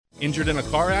Injured in a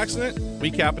car accident?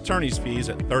 We cap attorney's fees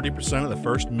at 30% of the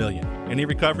first $1 million. Any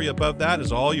recovery above that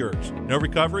is all yours. No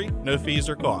recovery, no fees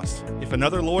or costs. If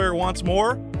another lawyer wants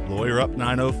more, Lawyer Up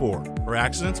 904. For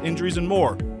accidents, injuries, and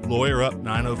more, Lawyer Up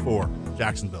 904.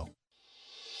 Jacksonville.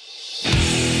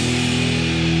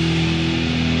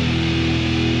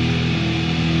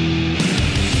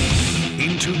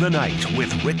 Into the Night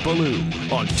with Rick Ballou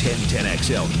on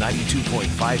 1010XL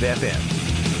 92.5 FM.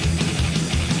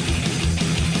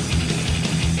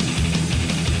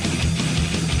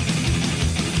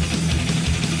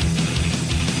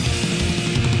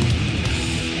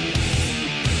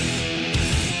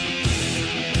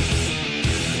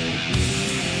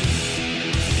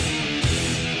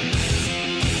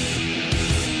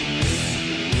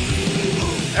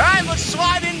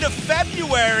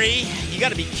 February, you got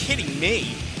to be kidding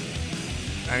me.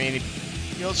 I mean, it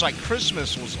feels like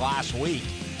Christmas was last week.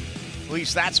 At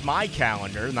least that's my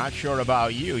calendar. Not sure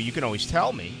about you. You can always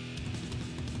tell me.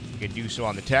 You can do so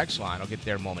on the text line. I'll get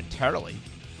there momentarily.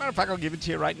 Matter of fact, I'll give it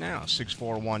to you right now.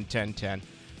 641-1010.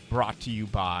 Brought to you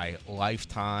by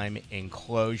Lifetime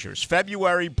Enclosures.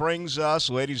 February brings us,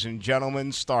 ladies and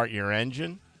gentlemen, start your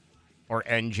engine or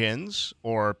engines,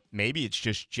 or maybe it's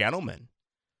just gentlemen.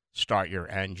 Start your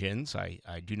engines. I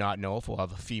do not know if we'll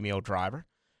have a female driver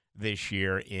this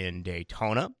year in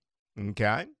Daytona.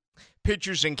 Okay.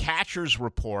 Pitchers and catchers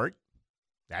report.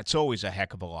 That's always a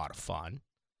heck of a lot of fun.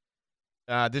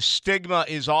 The stigma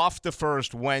is off the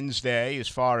first Wednesday as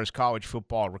far as college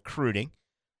football recruiting.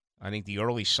 I think the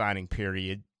early signing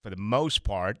period, for the most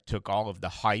part, took all of the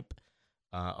hype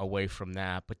away from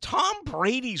that. But Tom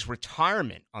Brady's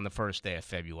retirement on the first day of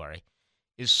February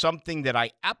is something that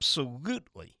I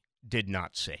absolutely did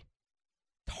not see.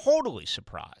 Totally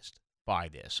surprised by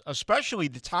this, especially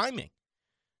the timing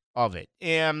of it.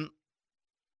 And,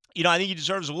 you know, I think he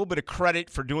deserves a little bit of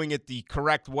credit for doing it the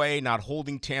correct way, not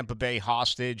holding Tampa Bay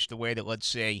hostage the way that, let's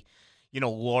say, you know,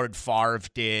 Lord Favre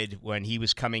did when he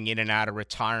was coming in and out of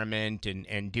retirement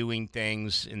and doing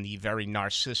things in the very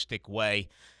narcissistic way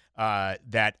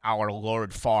that our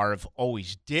Lord Favre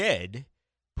always did.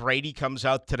 Brady comes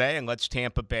out today and lets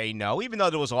Tampa Bay know, even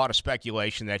though there was a lot of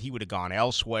speculation that he would have gone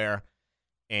elsewhere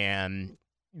and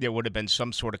there would have been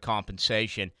some sort of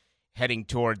compensation heading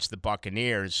towards the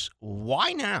Buccaneers.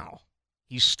 Why now?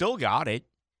 He's still got it.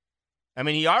 I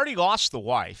mean, he already lost the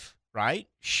wife, right?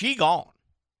 She gone.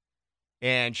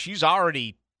 And she's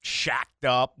already shacked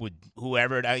up with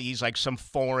whoever. He's like some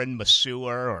foreign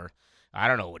masseur, or I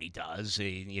don't know what he does.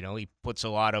 He puts a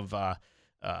lot of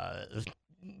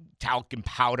talcum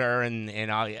powder, and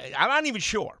I'm not even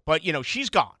sure. But, you know, she's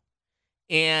gone.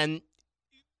 And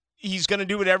he's going to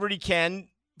do whatever he can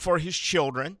for his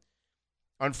children.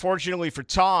 Unfortunately for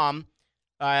Tom,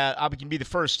 I can be the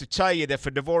first to tell you that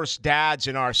for divorced dads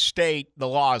in our state, the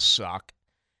laws suck.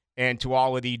 And to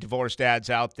all of the divorced dads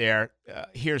out there,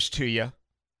 here's to you.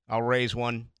 I'll raise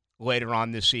one later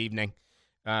on this evening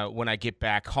when I get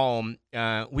back home.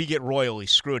 We get royally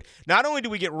screwed. Not only do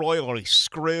we get royally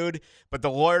screwed, but the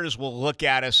lawyers will look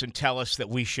at us and tell us that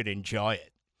we should enjoy it.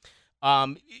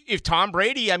 If Tom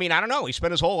Brady, I mean, I don't know. He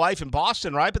spent his whole life in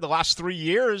Boston, right? But the last 3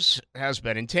 years has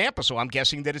been in Tampa, so I'm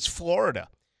guessing that it's Florida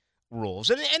rules.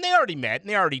 And they already met, and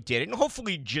they already did it. And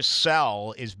hopefully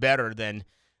Giselle is better than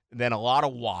a lot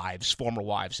of wives, former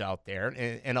wives out there,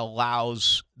 and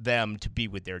allows them to be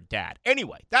with their dad.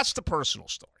 Anyway, that's the personal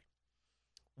story.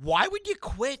 Why would you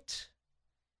quit?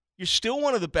 You're still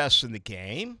one of the best in the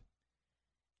game.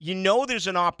 You know there's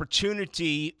an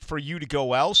opportunity for you to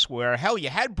go elsewhere. Hell, you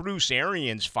had Bruce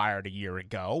Arians fired a year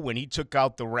ago when he took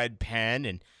out the red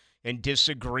pen and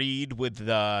disagreed with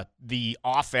the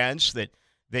offense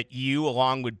that you,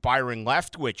 along with Byron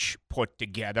Leftwich, put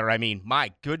together. I mean,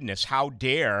 my goodness, how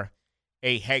dare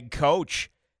a head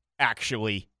coach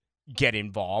actually get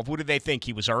involved? What did they think?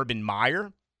 He was Urban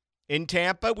Meyer in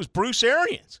Tampa? It was Bruce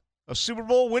Arians, a Super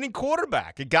Bowl winning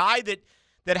quarterback, a guy that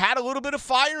had a little bit of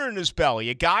fire in his belly,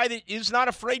 a guy that is not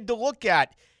afraid to look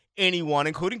at anyone,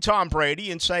 including Tom Brady,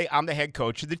 and say, I'm the head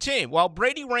coach of the team. Well,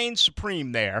 Brady reigns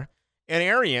supreme there, and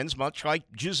Arians, much like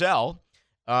Giselle,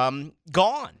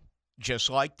 gone.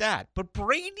 Just like that. But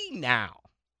Brady now,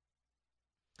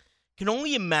 can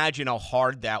only imagine how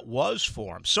hard that was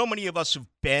for him. So many of us have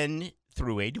been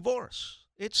through a divorce.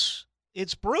 It's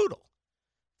brutal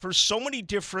for so many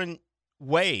different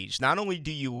ways. Not only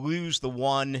do you lose the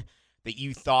one that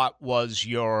you thought was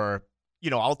your,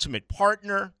 ultimate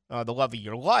partner, the love of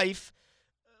your life,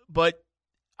 but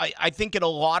I think in a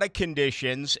lot of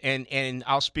conditions, and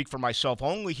I'll speak for myself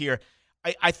only here,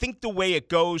 I think the way it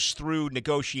goes through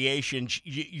negotiations,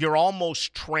 you're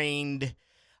almost trained.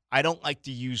 I don't like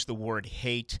to use the word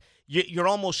hate. you're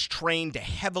almost trained to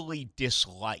heavily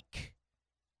dislike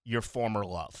your former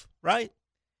love, right?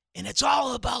 And it's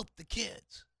all about the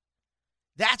kids.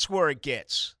 That's where it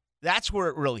gets. That's where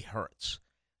it really hurts.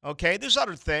 Okay, there's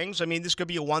other things. I mean, this could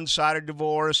be a one-sided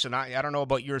divorce, and I don't know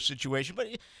about your situation,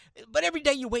 but every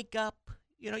day you wake up,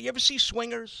 you ever see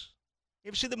Swingers? You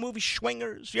ever see the movie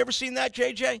Swingers? You ever seen that,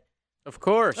 JJ? Of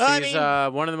course. He's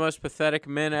one of the most pathetic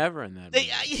men ever in that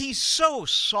movie. He's so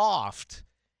soft.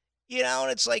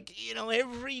 And it's like,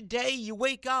 every day you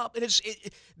wake up, and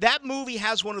that movie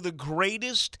has one of the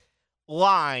greatest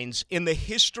lines in the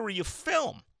history of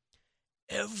film.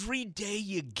 Every day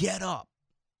you get up,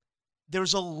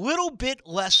 there's a little bit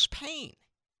less pain,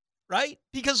 right?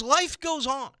 Because life goes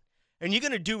on, and you're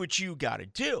going to do what you got to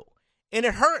do. And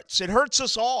it hurts. It hurts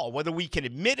us all, whether we can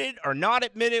admit it or not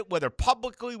admit it, whether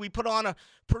publicly we put on a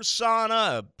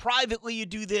persona, privately you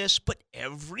do this. But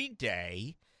every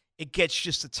day it gets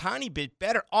just a tiny bit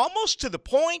better, almost to the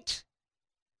point,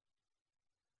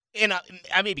 and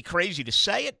I may be crazy to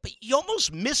say it, but you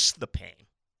almost miss the pain.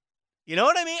 You know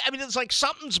what I mean? I mean, it's like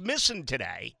something's missing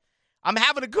today. I'm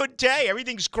having a good day.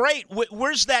 Everything's great.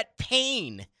 Where's that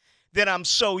pain that I'm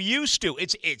so used to?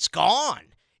 It's gone.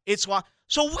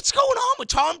 So what's going on with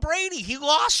Tom Brady? He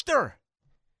lost her.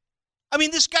 I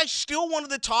mean, this guy's still one of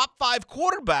the top 5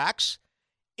 quarterbacks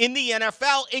in the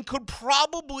NFL and could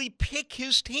probably pick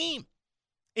his team,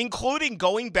 including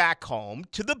going back home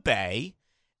to the Bay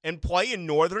and play in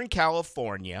Northern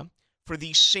California for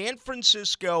the San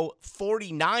Francisco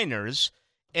 49ers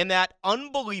and that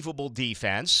unbelievable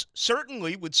defense,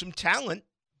 certainly with some talent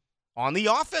on the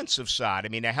offensive side. I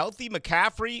mean, a healthy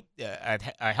McCaffrey,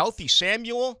 a healthy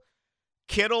Samuel,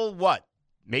 Kittle,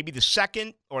 maybe the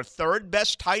second or third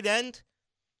best tight end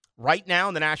right now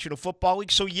in the National Football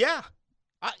League. So, yeah,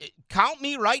 count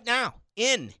me right now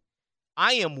in.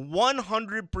 I am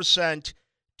 100%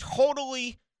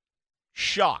 totally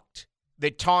shocked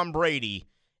that Tom Brady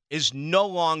is no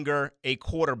longer a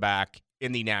quarterback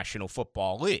in the National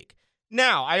Football League.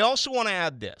 Now, I also want to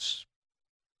add this,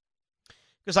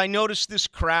 because I noticed this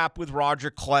crap with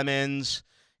Roger Clemens,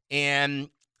 and,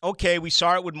 okay, we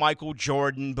saw it with Michael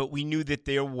Jordan, but we knew that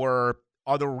there were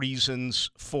other reasons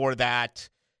for that.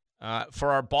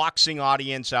 For our boxing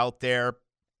audience out there,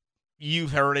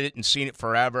 you've heard it and seen it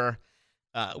forever.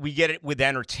 We get it with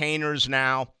entertainers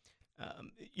now.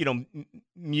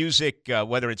 Music,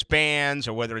 whether it's bands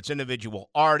or whether it's individual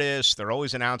artists, they're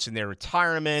always announcing their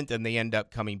retirement and they end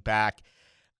up coming back.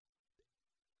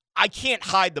 I can't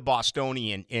hide the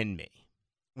Bostonian in me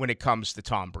when it comes to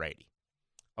Tom Brady.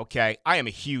 Okay, I am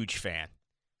a huge fan.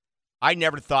 I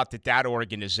never thought that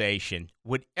organization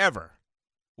would ever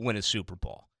win a Super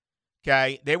Bowl.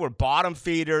 Okay, they were bottom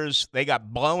feeders. They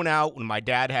got blown out when my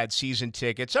dad had season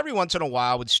tickets. Every once in a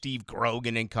while with Steve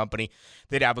Grogan and company,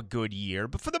 they'd have a good year.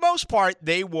 But for the most part,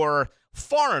 they were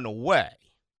far and away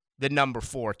the number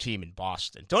 4 team in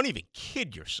Boston. Don't even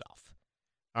kid yourself.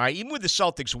 All right, even with the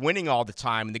Celtics winning all the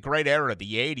time in the great era of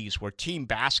the 80s where team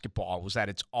basketball was at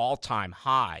its all-time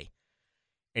high,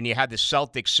 and you had the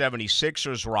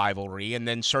Celtics-76ers rivalry, and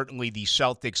then certainly the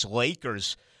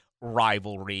Celtics-Lakers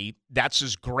rivalry, that's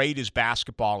as great as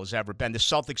basketball has ever been. The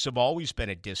Celtics have always been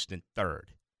a distant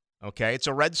third. Okay, it's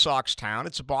a Red Sox town.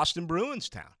 It's a Boston Bruins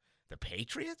town. The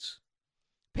Patriots?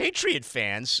 Patriot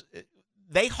fans,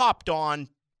 they hopped on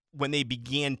when they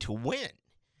began to win.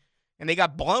 And they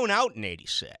got blown out in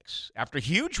 86. After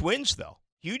huge wins, though.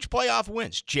 Huge playoff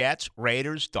wins. Jets,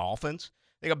 Raiders, Dolphins.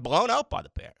 They got blown out by the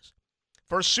Bears.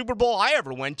 First Super Bowl I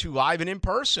ever went to live and in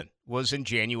person was in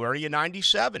January of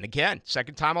 97. Again,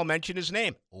 second time I'll mention his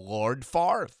name. Lord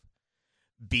Favre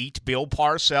beat Bill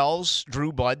Parcells,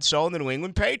 Drew Bledsoe, and the New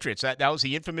England Patriots. That was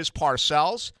the infamous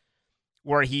Parcells,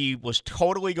 where he was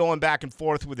totally going back and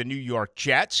forth with the New York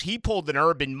Jets. He pulled an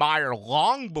Urban Meyer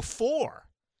long before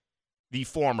the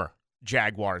former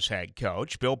Jaguars head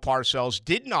coach. Bill Parcells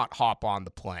did not hop on the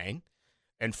plane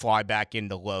and fly back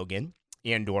into Logan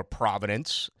and/or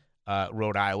Providence,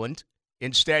 Rhode Island.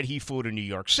 Instead, he flew to New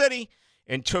York City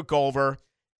and took over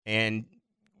and,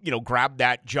 grabbed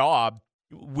that job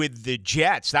with the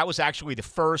Jets. That was actually the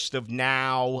first of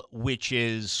now, which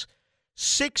is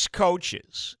 6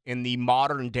 coaches in the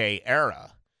modern day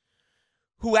era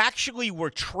who actually were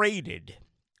traded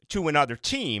to another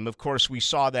team. Of course, we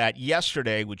saw that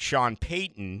yesterday with Sean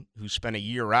Payton, who spent a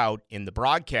year out in the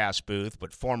broadcast booth,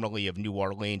 but formerly of New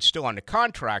Orleans, still under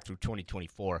contract through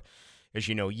 2024. As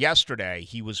you know, yesterday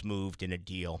he was moved in a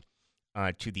deal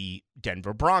to the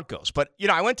Denver Broncos. But,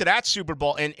 I went to that Super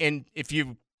Bowl, and if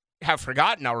you have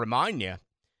forgotten, I'll remind you,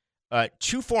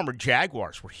 2 former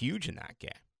Jaguars were huge in that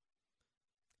game.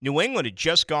 New England had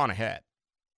just gone ahead.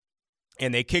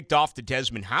 And they kicked off to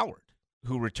Desmond Howard,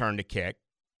 who returned a kick,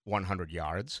 100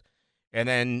 yards. And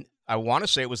then I want to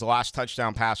say it was the last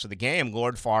touchdown pass of the game.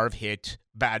 Lord Favre hit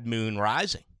Bad Moon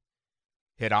Rising,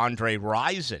 hit Andre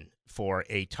Rison for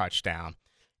a touchdown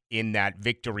in that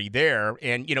victory there.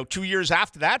 And, 2 years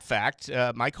after that fact,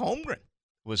 Mike Holmgren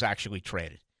was actually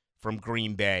traded from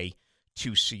Green Bay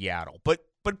to Seattle. But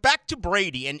back to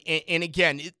Brady, and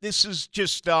again, this is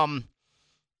just I'm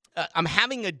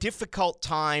having a difficult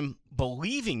time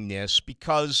believing this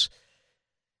because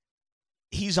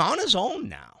he's on his own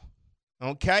now.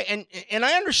 Okay, and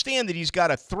I understand that he's got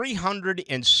a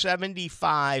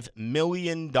 $375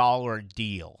 million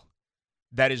deal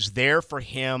that is there for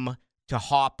him to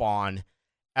hop on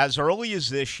as early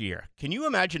as this year. Can you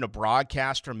imagine a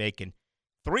broadcaster making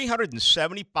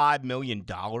 $375 million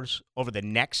over the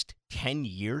next 10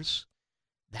 years?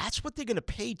 That's what they're going to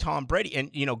pay Tom Brady.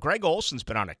 And, Greg Olson's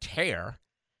been on a tear,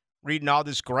 reading all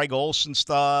this Greg Olson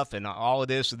stuff and all of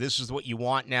this. This is what you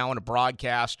want now in a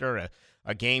broadcaster,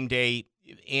 a game day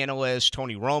analyst.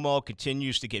 Tony Romo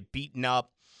continues to get beaten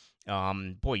up.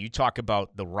 Boy, you talk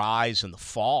about the rise and the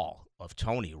fall of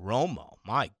Tony Romo.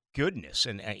 My goodness.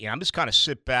 And I'm just kind of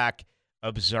sit back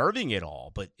observing it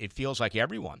all, but it feels like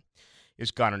everyone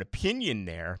has got an opinion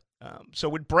there. So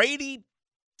with Brady,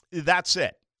 that's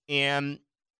it. And,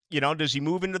 does he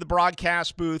move into the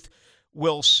broadcast booth?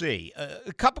 We'll see.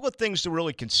 A couple of things to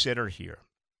really consider here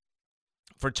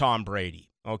for Tom Brady,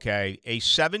 okay? A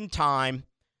 7-time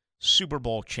Super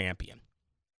Bowl champion.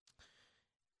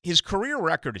 His career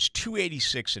record is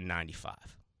 286-95.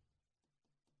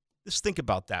 Just think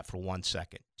about that for 1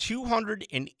 second.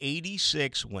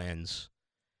 286 wins,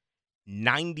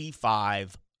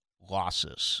 95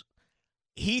 losses.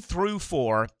 He threw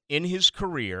for, in his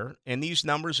career, and these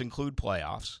numbers include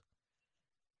playoffs,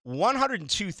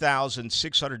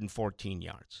 102,614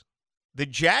 yards. The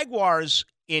Jaguars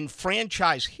in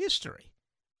franchise history,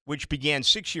 which began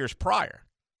 6 years prior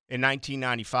in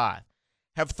 1995,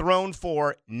 have thrown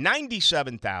for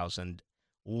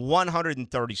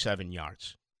 97,137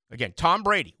 yards. Again, Tom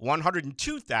Brady,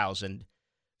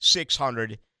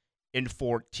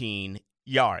 102,614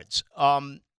 yards.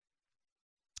 I'm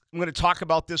going to talk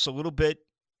about this a little bit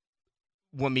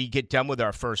when we get done with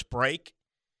our first break.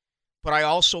 But I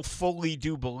also fully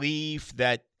do believe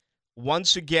that,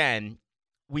 once again,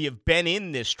 we have been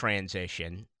in this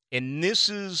transition, and this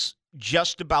is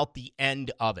just about the end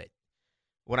of it.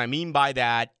 What I mean by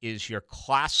that is your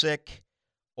classic,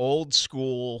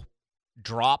 old-school,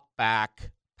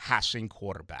 drop-back, passing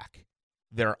quarterback.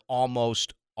 They're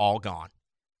almost all gone,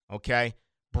 okay?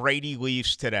 Brady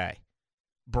leaves today.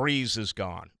 Breeze is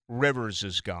gone. Rivers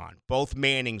is gone. Both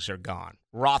Mannings are gone.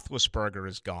 Roethlisberger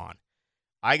is gone.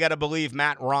 I got to believe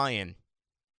Matt Ryan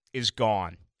is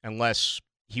gone unless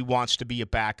he wants to be a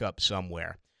backup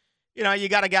somewhere. You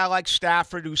got a guy like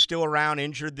Stafford who's still around,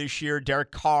 injured this year,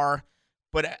 Derek Carr.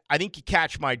 But I think you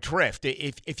catch my drift.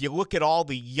 If you look at all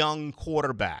the young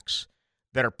quarterbacks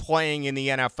that are playing in the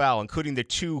NFL, including the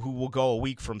 2 who will go a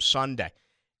week from Sunday,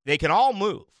 they can all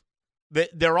move.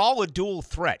 They're all a dual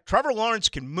threat. Trevor Lawrence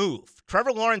can move.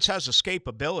 Trevor Lawrence has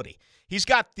escapability. He's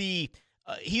got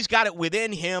it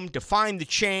within him to find the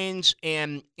chains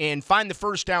and find the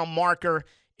first down marker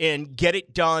and get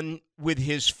it done with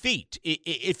his feet.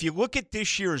 If you look at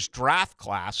this year's draft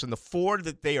class and the 4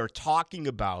 that they are talking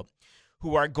about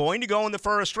who are going to go in the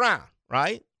first round,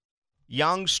 right?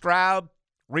 Young, Stroud,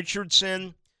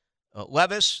 Richardson,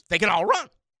 Levis, they can all run.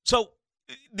 So,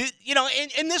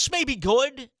 and this may be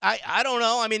good. I don't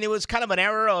know. I mean, it was kind of an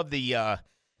era of the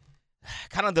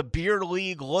kind of the beer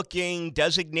league looking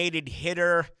designated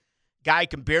hitter. Guy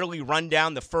can barely run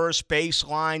down the first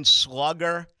baseline,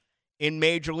 slugger in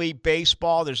Major League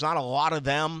Baseball. There's not a lot of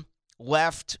them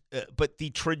left. But the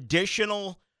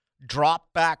traditional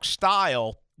drop back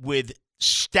style with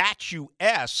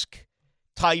statuesque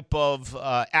type of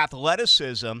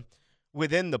athleticism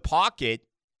within the pocket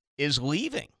is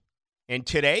leaving. And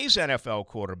today's NFL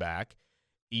quarterback,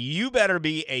 you better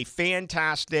be a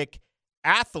fantastic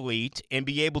athlete and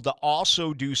be able to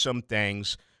also do some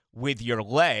things with your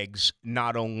legs,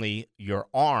 not only your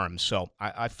arms. So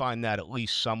I find that at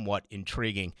least somewhat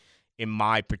intriguing in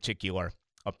my particular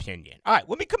opinion. All right,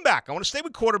 when we come back, I want to stay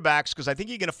with quarterbacks because I think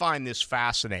you're going to find this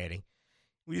fascinating.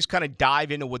 We just kind of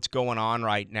dive into what's going on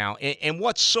right now. And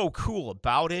what's so cool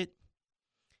about it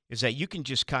is that you can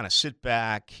just kind of sit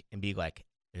back and be like,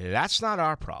 that's not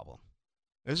our problem.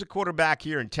 There's a quarterback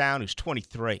here in town who's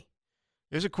 23.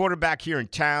 There's a quarterback here in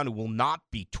town who will not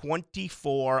be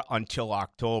 24 until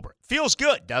October. Feels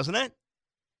good, doesn't it?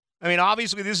 I mean,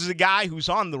 obviously, this is a guy who's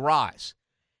on the rise.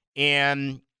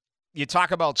 And you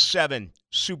talk about 7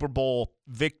 Super Bowl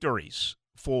victories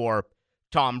for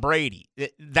Tom Brady.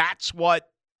 That's what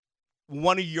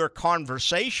one of your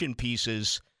conversation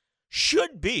pieces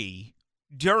should be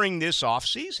during this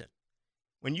offseason.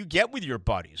 When you get with your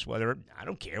buddies, I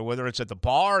don't care whether it's at the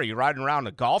bar or you're riding around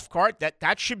a golf cart,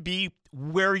 that should be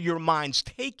where your mind's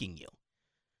taking you.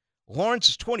 Lawrence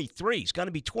is 23. He's going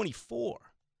to be 24.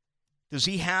 Does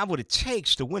he have what it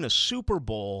takes to win a Super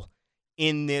Bowl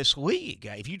in this league?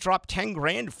 If you drop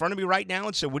 $10,000 in front of me right now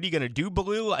and said, what are you going to do,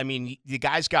 Baloo? I mean, the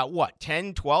guy's got what,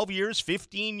 10, 12 years,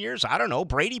 15 years? I don't know.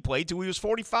 Brady played till he was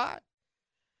 45.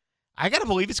 I got to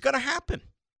believe it's going to happen.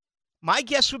 My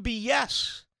guess would be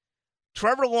yes.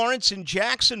 Trevor Lawrence in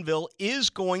Jacksonville is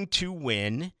going to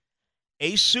win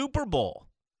a Super Bowl.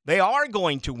 They are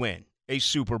going to win a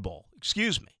Super Bowl.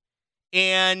 Excuse me.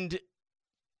 And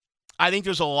I think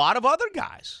there's a lot of other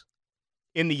guys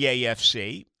in the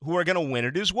AFC who are going to win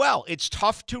it as well. It's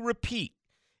tough to repeat.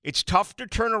 It's tough to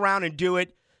turn around and do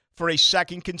it for a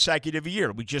second consecutive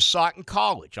year. We just saw it in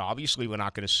college. Obviously, we're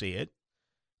not going to see it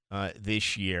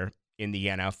this year in the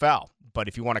NFL. But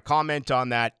if you want to comment on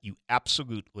that, you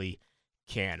absolutely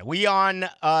can. We on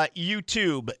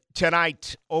YouTube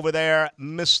tonight over there,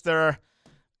 Mr.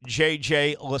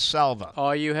 JJ LaSelva.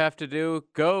 All you have to do,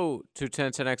 go to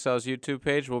 1010XL's YouTube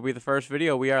page. Will be the first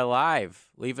video. We are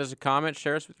live. Leave us a comment.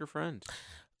 Share us with your friends.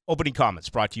 Opening comments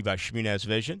brought to you by Shmunez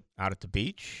Vision out at the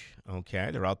beach.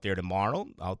 Okay, they're out there tomorrow,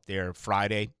 out there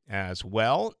Friday as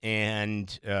well,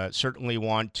 and certainly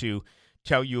want to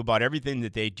tell you about everything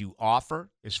that they do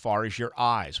offer as far as your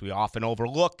eyes. We often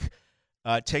overlook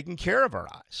taking care of our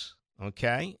eyes,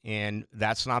 okay? And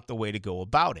that's not the way to go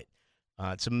about it.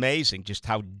 It's amazing just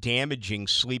how damaging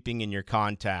sleeping in your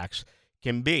contacts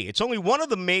can be. It's only one of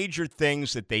the major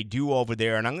things that they do over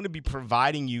there, and I'm going to be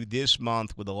providing you this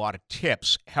month with a lot of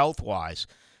tips, health-wise,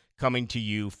 coming to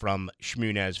you from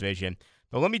Shmunez Vision.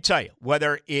 But let me tell you,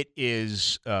 whether it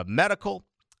is medical,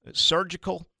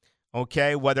 surgical,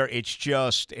 okay, whether it's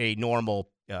just a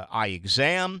normal eye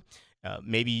exam,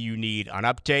 maybe you need an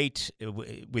update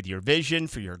with your vision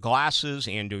for your glasses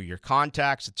and or your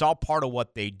contacts. It's all part of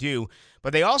what they do.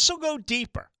 But they also go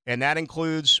deeper, and that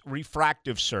includes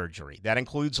refractive surgery. That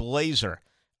includes laser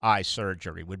eye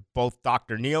surgery with both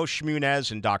Dr. Neil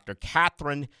Shmunez and Dr.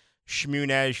 Catherine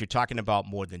Shmunez. You're talking about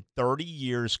more than 30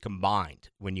 years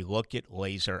combined when you look at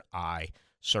laser eye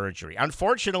surgery.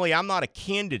 Unfortunately, I'm not a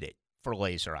candidate for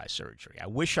laser eye surgery. I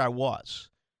wish I was.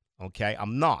 Okay,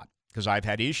 I'm not, because I've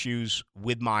had issues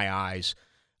with my eyes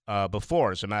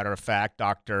before. As a matter of fact,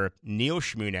 Dr. Neil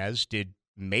Shmunez did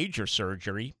major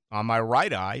surgery on my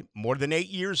right eye more than 8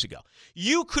 years ago.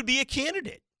 You could be a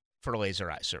candidate for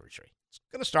laser eye surgery. It's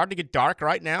going to start to get dark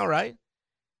right now, right?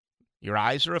 Your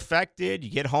eyes are affected. You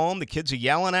get home, the kids are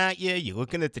yelling at you. You're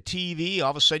looking at the TV.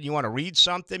 All of a sudden, you want to read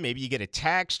something. Maybe you get a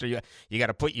text, or you got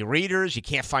to put your readers. You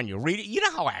can't find your reader. You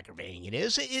know how aggravating it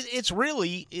is.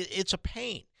 It's a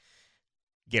pain.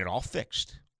 Get it all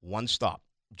fixed. One stop.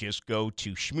 Just go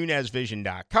to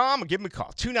shmunezvision.com or give them a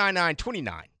call.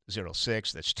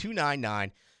 299-2906. That's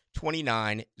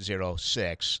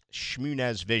 299-2906.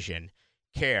 Shmunez Vision.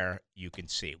 Care you can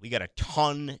see. We got a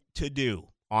ton to do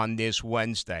on this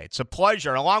Wednesday. It's a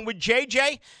pleasure. Along with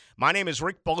JJ, my name is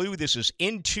Rick Ballou. This is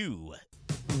Into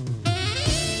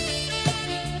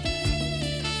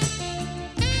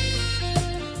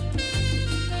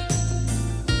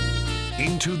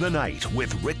the Night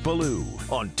with Rick Ballou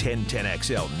on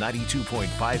 1010XL 92.5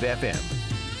 FM.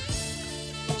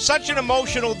 Such an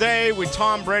emotional day with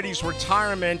Tom Brady's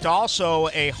retirement. Also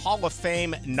a Hall of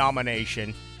Fame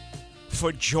nomination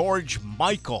for George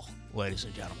Michael, ladies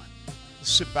and gentlemen.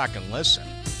 Sit back and listen.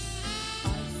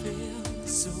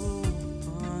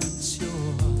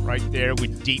 Right there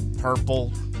with Deep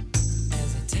Purple.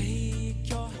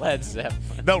 Led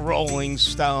Zeppelin. The Rolling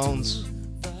Stones.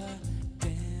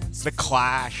 The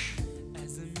Clash.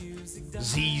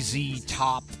 ZZ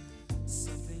Top.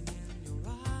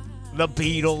 The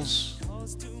Beatles.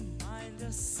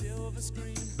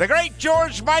 The great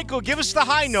George Michael. Give us the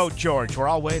high note, George. We're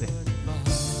all waiting.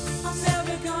 I'm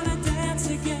never gonna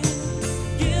dance again.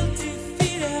 Guilty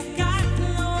feet have got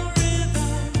no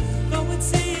rhythm. Though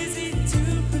it's easy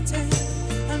to pretend.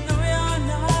 I know you're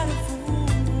not a fool.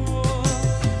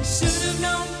 You should have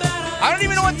known better. I don't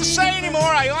even know what to say anymore.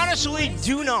 I honestly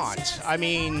do not. I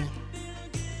mean,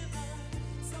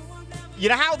 you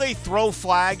know how they throw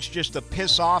flags just to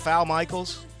piss off Al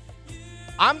Michaels?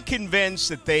 I'm convinced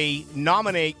that they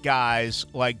nominate guys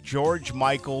like George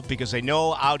Michael because they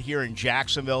know out here in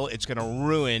Jacksonville it's going to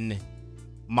ruin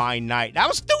my night. And I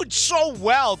was doing so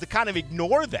well to kind of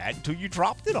ignore that until you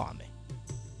dropped it on me.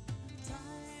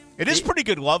 It is pretty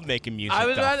good lovemaking music. I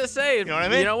was though. about to say, You know what I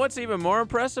mean? You know what's even more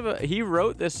impressive? He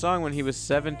wrote this song when he was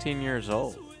 17 years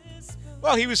old.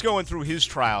 Well, he was going through his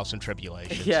trials and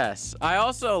tribulations. Yes. I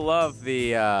also love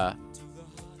the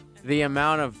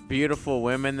amount of beautiful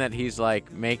women that he's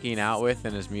like making out with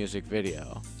in his music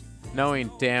video, knowing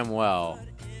damn well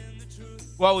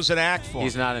Well, it was an act for him.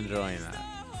 he's not enjoying that.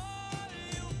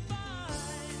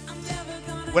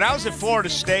 When I was at Florida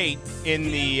State in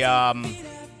the,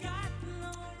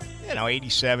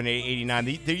 87,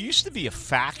 89, there used to be a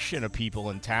faction of people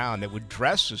in town that would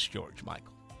dress as George Michael.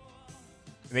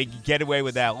 And they could get away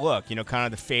with that look, kind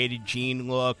of the faded jean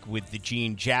look with the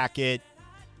jean jacket,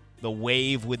 the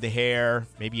wave with the hair,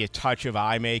 maybe a touch of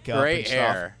eye makeup. Great and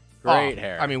stuff. hair. Great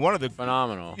hair. I mean, one of the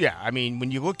Phenomenal. Yeah, I mean,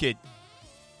 when you look at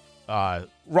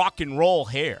rock and roll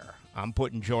hair, I'm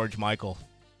putting George Michael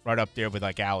right up there with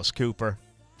like Alice Cooper.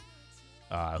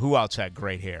 Who else had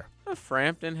great hair?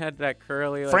 Frampton had that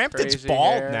curly, like, Frampton's crazy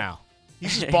bald hair. now.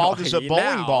 He's as bald as a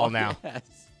bowling ball now. Yes.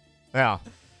 Yeah.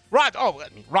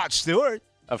 Rod Stewart.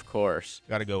 Of course.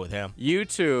 Got to go with him.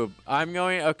 YouTube.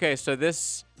 Okay, so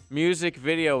this music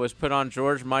video was put on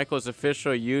George Michael's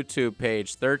official YouTube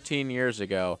page 13 years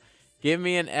ago. Give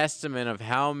me an estimate of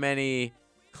how many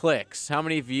clicks, how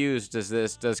many views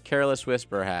does Careless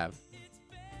Whisper have?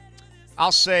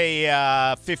 I'll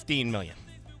say 15 million.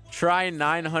 Try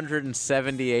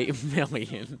 978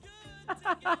 million.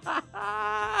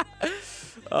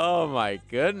 Oh, my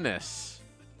goodness.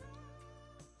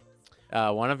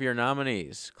 One of your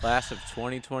nominees, class of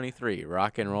 2023,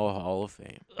 Rock and Roll Hall of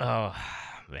Fame. Oh,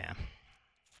 man.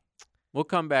 We'll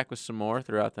come back with some more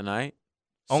throughout the night.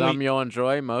 Only- Some you'll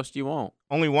enjoy, most you won't.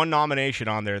 Only one nomination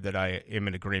on there that I am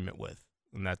in agreement with,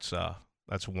 and that's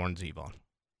Warren Zevon.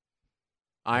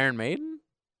 Iron Maiden?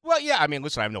 Well, yeah, I mean,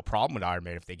 listen, I have no problem with Iron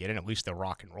Maiden if they get in. At least they're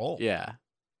rock and roll. Yeah.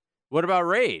 What about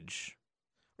Rage?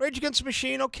 Rage Against the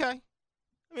Machine, okay.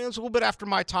 I mean, it's a little bit after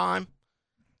my time.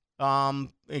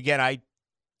 Again,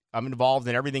 I'm involved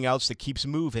in everything else that keeps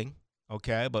moving,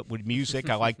 okay? But with music,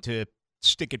 I like to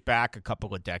stick it back a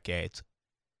couple of decades.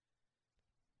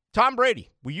 Tom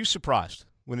Brady, were you surprised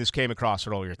when this came across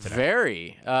earlier today?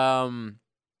 Very. I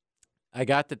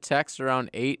got the text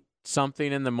around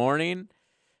 8-something in the morning,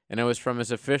 and it was from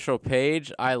his official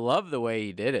page. I love the way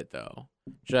he did it, though.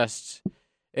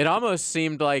 It almost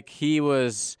seemed like he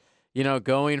was,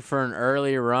 going for an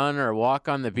early run or walk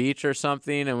on the beach or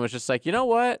something, and was just like, you know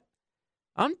what?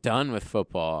 I'm done with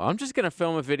football. I'm just going to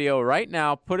film a video right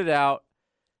now, put it out.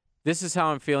 This is how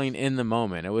I'm feeling in the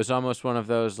moment. It was almost one of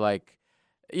those, like,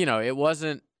 it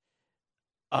wasn't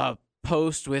a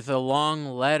post with a long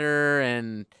letter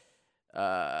and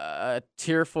a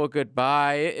tearful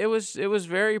goodbye. It was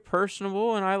very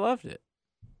personable, and I loved it.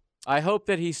 I hope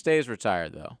that he stays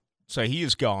retired, though. So he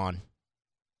is gone,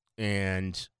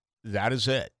 and that is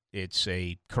it. It's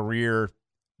a career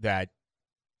that,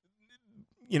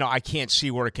 I can't see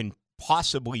where it can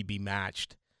possibly be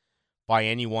matched by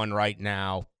anyone right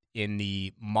now in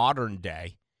the modern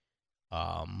day.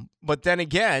 But then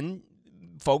again,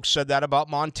 folks said that about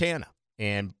Montana,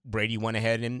 and Brady went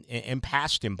ahead and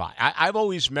passed him by. I've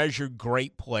always measured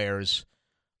great players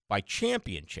by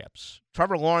championships.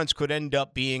 Trevor Lawrence could end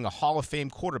up being a Hall of Fame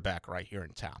quarterback right here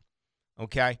in town.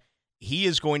 Okay? He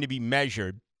is going to be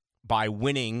measured by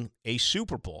winning a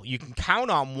Super Bowl. You can count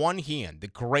on one hand the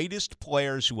greatest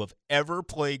players who have ever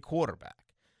played quarterback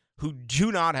who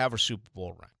do not have a Super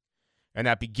Bowl ring. And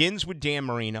that begins with Dan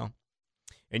Marino.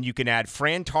 And you can add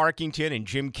Fran Tarkington and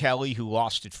Jim Kelly, who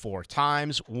lost it 4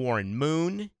 times. Warren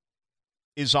Moon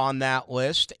is on that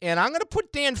list. And I'm going to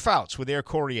put Dan Fouts with Air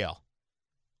Coryell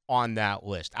on that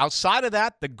list. Outside of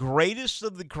that, the greatest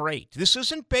of the great. This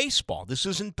isn't baseball. This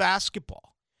isn't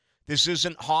basketball. This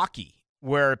isn't hockey,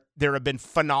 where there have been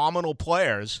phenomenal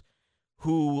players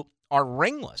who are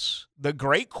ringless. The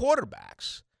great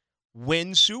quarterbacks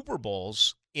win Super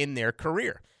Bowls in their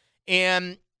career.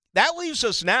 And that leaves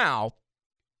us now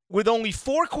with only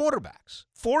 4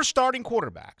 starting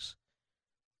quarterbacks,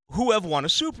 who have won a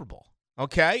Super Bowl.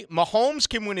 Okay? Mahomes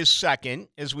can win his second,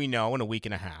 as we know, in a week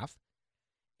and a half.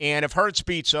 And if Hurts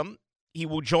beats him, he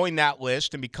will join that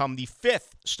list and become the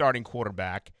 5th starting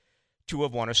quarterback to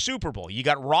have won a Super Bowl. You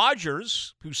got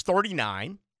Rodgers, who's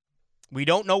 39. We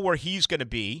don't know where he's going to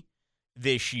be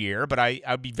this year, but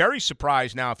I'd be very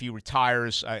surprised now if he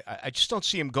retires. I just don't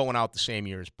see him going out the same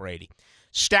year as Brady.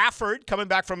 Stafford, coming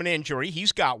back from an injury,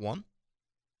 he's got one.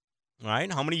 All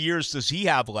right, how many years does he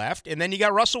have left? And then you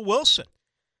got Russell Wilson,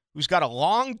 who's got a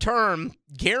long-term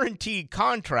guaranteed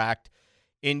contract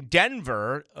in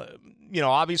Denver.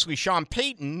 Obviously Sean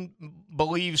Payton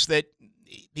believes that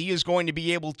he is going to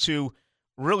be able to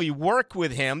really work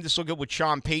with him. Just look at what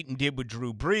Sean Payton did with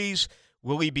Drew Brees.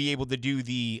 Will he be able to do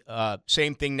the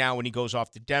same thing now when he goes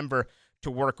off to Denver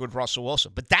to work with Russell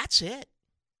Wilson? But that's it.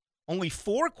 Only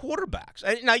 4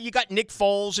 quarterbacks. Now, you got Nick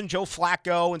Foles and Joe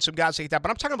Flacco and some guys like that, but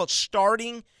I'm talking about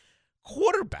starting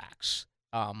quarterbacks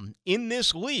in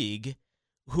this league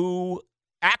who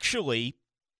actually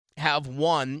have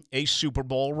won a Super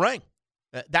Bowl ring.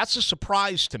 That's a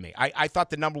surprise to me. I thought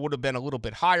the number would have been a little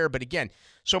bit higher, but again,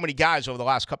 so many guys over the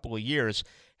last couple of years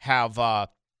have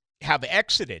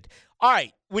exited. All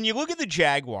right, when you look at the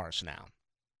Jaguars now,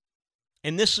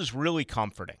 and this is really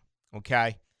comforting,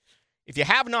 okay? If you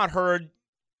have not heard,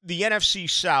 the NFC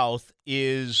South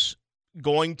is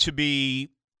going to be,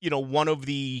 one of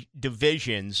the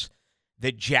divisions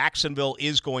that Jacksonville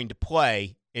is going to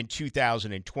play in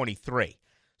 2023.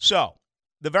 So,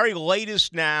 the very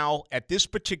latest now at this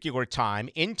particular time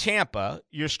in Tampa,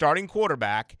 your starting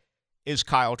quarterback is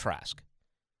Kyle Trask.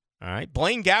 All right,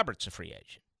 Blaine Gabbert's a free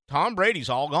agent. Tom Brady's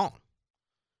all gone.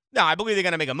 Now, I believe they're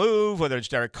going to make a move, whether it's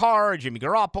Derek Carr or Jimmy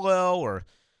Garoppolo or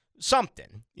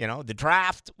something. The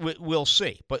draft, we'll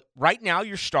see. But right now,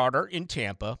 your starter in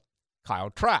Tampa, Kyle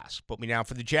Trask. Put me down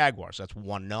for the Jaguars. That's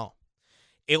 1-0.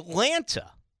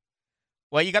 Atlanta.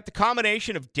 Well, you got the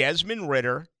combination of Desmond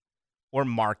Ridder or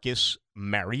Marcus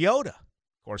Mariota.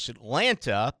 Of course,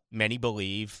 Atlanta, many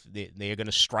believe they are going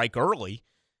to strike early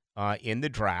in the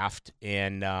draft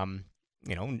and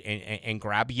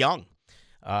grab Young.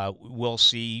 We'll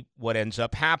see what ends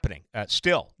up happening.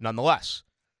 Still, nonetheless,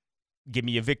 give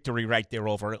me a victory right there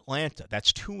over Atlanta.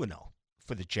 That's 2-0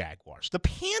 for the Jaguars. The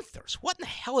Panthers, what in the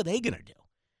hell are they going to do?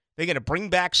 They're going to bring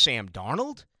back Sam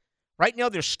Darnold? Right now,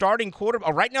 they're starting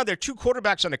quarterback. Right now, their 2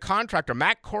 quarterbacks on the contract are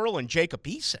Matt Corral and Jacob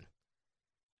Eason.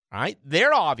 All right,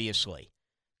 they're obviously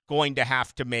going to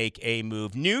have to make a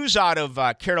move. News out of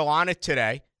Carolina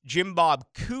today, Jim Bob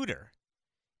Cooter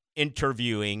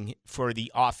interviewing for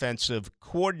the offensive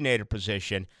coordinator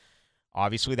position.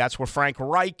 Obviously, that's where Frank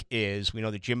Reich is. We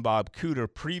know that Jim Bob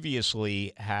Cooter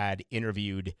previously had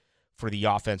interviewed for the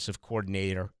offensive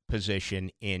coordinator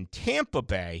position in Tampa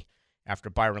Bay after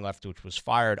Byron Leftwich was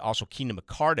fired. Also, Keenan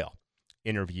McCardell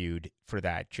interviewed for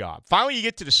that job. Finally, you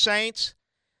get to the Saints.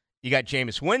 You got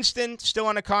Jameis Winston still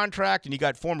on a contract, and you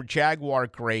got former Jaguar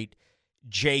great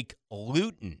Jake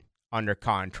Luton under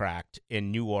contract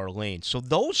in New Orleans. So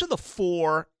those are the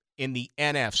 4 in the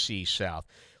NFC South.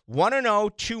 1-0,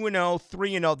 2-0,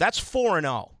 3-0. That's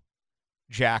 4-0,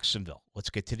 Jacksonville. Let's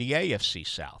get to the AFC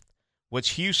South.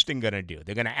 What's Houston going to do?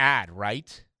 They're going to add,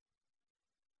 right?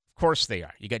 Of course they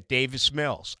are. You got Davis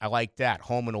Mills. I like that.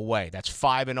 Home and away. That's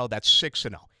 5-0. That's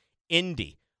 6-0.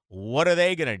 Indy. What are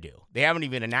they going to do? They haven't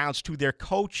even announced who their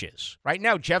coach is. Right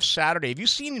now, Jeff Saturday. Have you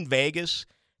seen in Vegas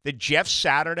that Jeff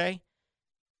Saturday,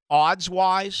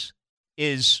 odds-wise,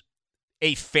 is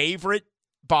a favorite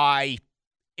by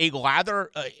a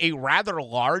rather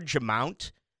large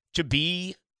amount to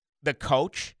be the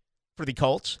coach for the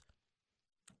Colts?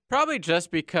 Probably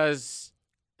just because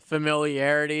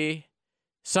familiarity.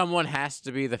 Someone has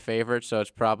to be the favorite, so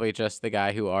it's probably just the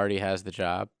guy who already has the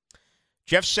job.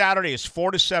 Jeff Saturday is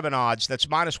 4-7 odds. That's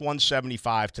minus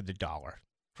 175 to the dollar.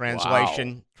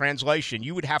 Translation,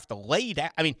 you would have to lay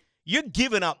that. I mean, you're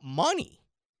giving up money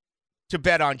to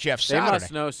bet on Jeff Saturday. They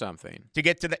must know something. To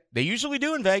get to the, they usually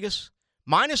do in Vegas.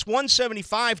 Minus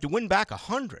 175 to win back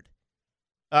 100.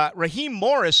 Raheem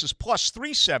Morris is plus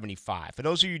 375. For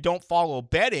those of you who don't follow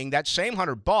betting, that same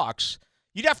 $100,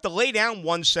 you'd have to lay down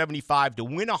 175 to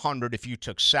win 100 if you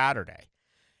took Saturday.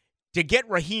 To get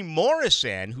Raheem Morris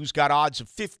in, who's got odds of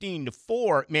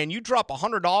 15-4, man, you drop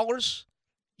 $100,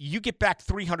 you get back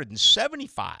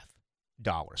 $375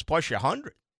 plus your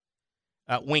 100.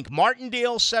 Wink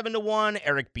Martindale 7-1,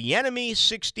 Eric Bieniemy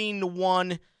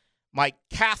 16-1, Mike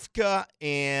Kafka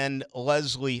and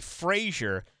Leslie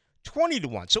Frazier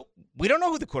 20-1. So we don't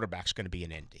know who the quarterback's going to be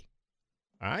in Indy.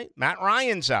 All right, Matt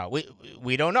Ryan's out.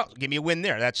 We don't know. Give me a win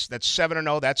there. That's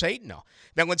 7-0. That's 8-0.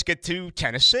 Then let's get to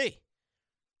Tennessee.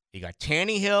 You got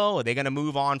Tannehill. Are they going to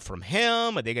move on from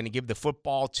him? Are they going to give the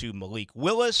football to Malik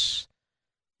Willis?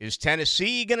 Is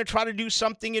Tennessee going to try to do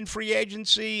something in free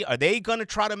agency? Are they going to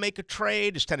try to make a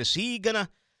trade? Is Tennessee going to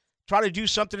try to do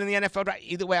something in the NFL?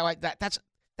 Either way, I like that. That's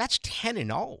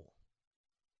 10-0.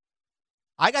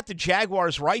 I got the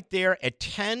Jaguars right there at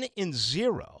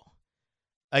 10-0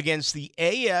 against the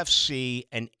AFC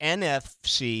and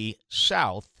NFC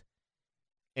South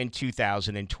in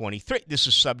 2023. This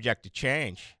is subject to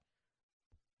change.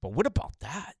 But what about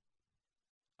that?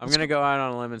 I'm going to go out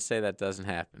on a limb and say that doesn't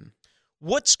happen.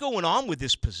 What's going on with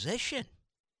this position?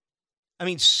 I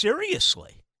mean,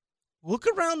 seriously, look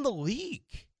around the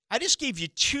league. I just gave you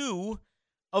 2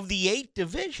 of the 8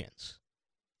 divisions.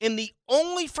 And the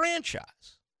only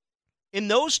franchise in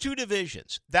those 2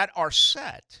 divisions that are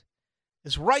set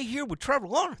is right here with Trevor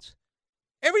Lawrence.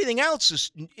 Everything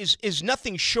else is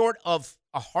nothing short of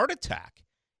a heart attack.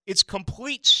 It's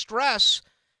complete stress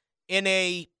in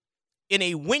a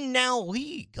win-now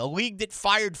league, a league that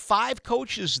fired 5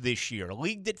 coaches this year, a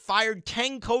league that fired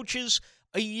 10 coaches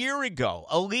a year ago,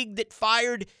 a league that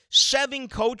fired 7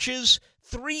 coaches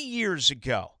 3 years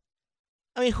ago.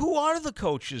 I mean, who are the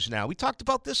coaches now? We talked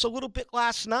about this a little bit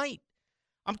last night.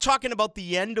 I'm talking about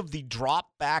the end of the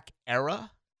drop-back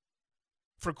era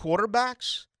for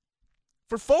quarterbacks.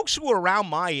 For folks who are around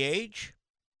my age,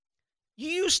 you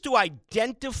used to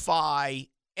identify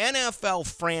NFL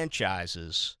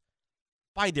franchises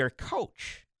by their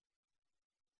coach.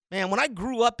 Man, when I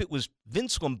grew up, it was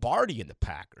Vince Lombardi and the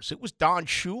Packers. It was Don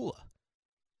Shula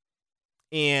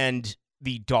and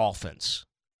the Dolphins,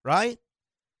 right?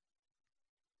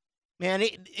 Man,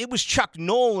 it was Chuck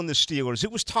Noll and the Steelers.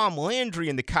 It was Tom Landry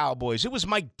and the Cowboys. It was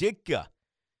Mike Ditka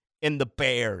and the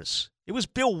Bears. It was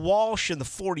Bill Walsh and the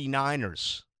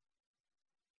 49ers.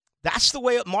 That's the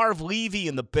way at Marv Levy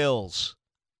and the Bills.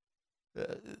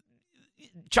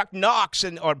 Chuck Knox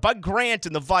or Bud Grant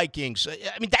and the Vikings.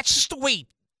 I mean, that's just the way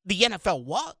the NFL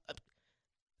was.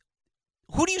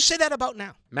 Who do you say that about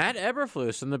now? Matt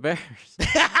Eberflus and the Bears.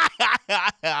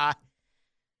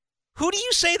 Who do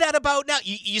you say that about now?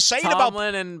 You say it about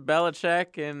Tomlin and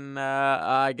Belichick and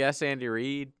I guess Andy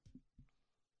Reid.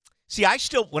 See, I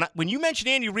still when you mention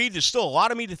Andy Reid, there's still a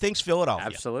lot of me that thinks Philadelphia.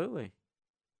 Absolutely.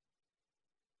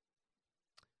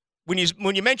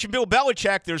 When you mention Bill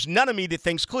Belichick, there's none of me that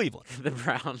thinks Cleveland. The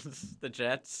Browns, the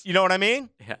Jets. You know what I mean?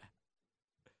 Yeah.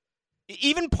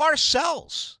 Even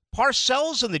Parcells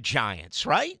and the Giants,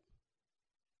 right?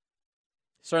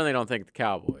 Certainly don't think the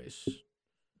Cowboys.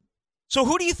 So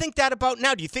who do you think that about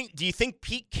now? Do you think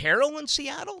Pete Carroll in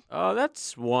Seattle? Oh,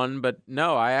 that's one, but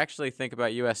no, I actually think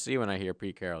about USC when I hear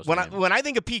Pete Carroll's When name. I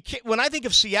think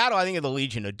of Seattle, I think of the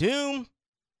Legion of Doom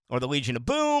or the Legion of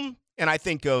Boom, and I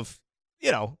think of,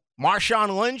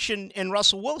 Marshawn Lynch and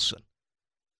Russell Wilson.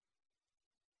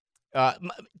 Out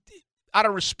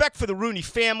of respect for the Rooney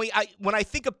family, when I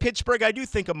think of Pittsburgh, I do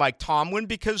think of Mike Tomlin,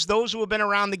 because those who have been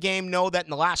around the game know that in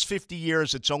the last 50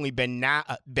 years, it's only been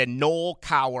Noel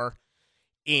Cowher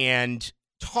and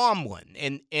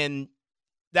Tomlin, and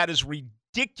that is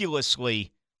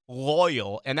ridiculously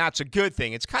loyal, and that's a good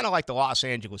thing. It's kind of like the Los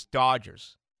Angeles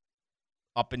Dodgers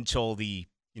up until the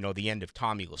end of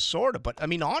Tommy Lasorda. But I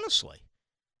mean, honestly,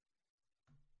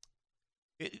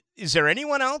 is there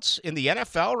anyone else in the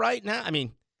NFL right now? I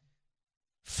mean,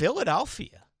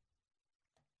 Philadelphia.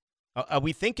 Are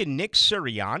we thinking Nick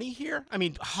Sirianni here? I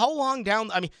mean, how long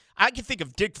down? I mean, I can think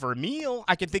of Dick Vermeil.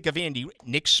 I can think of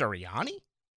Nick Sirianni.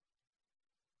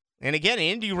 And again,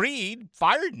 Andy Reid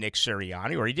fired Nick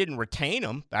Sirianni, or he didn't retain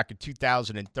him back in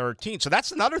 2013. So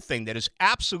that's another thing that has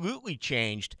absolutely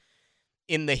changed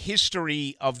in the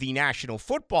history of the National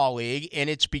Football League, and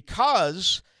it's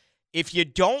because if you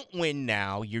don't win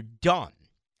now, you're done.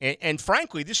 And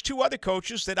frankly, there's 2 other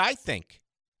coaches that I think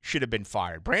should have been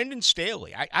fired. Brandon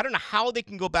Staley. I don't know how they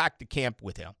can go back to camp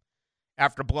with him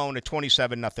after blowing a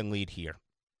 27-0 lead here.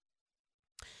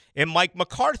 And Mike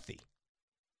McCarthy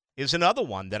is another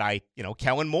one that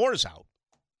Kellen Moore's out.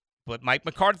 But Mike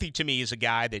McCarthy, to me, is a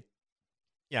guy that,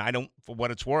 for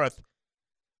what it's worth,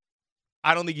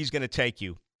 I don't think he's going to take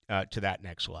you to that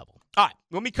next level. All right,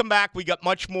 when we come back, we got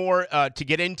much more to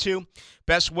get into.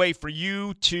 Best way for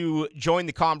you to join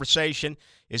the conversation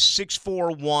is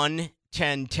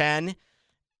 641-1010.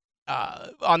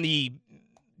 On the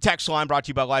text line brought to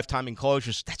you by Lifetime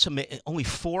Enclosures, that's only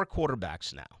 4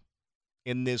 quarterbacks now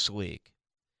in this league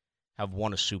have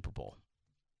won a Super Bowl.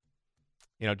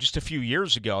 Just a few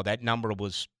years ago, that number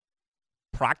was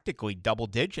practically double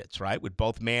digits, right? With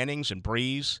both Mannings and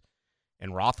Breeze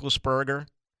and Roethlisberger.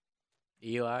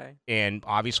 Eli. And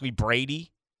obviously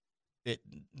Brady.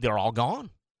 They're all gone.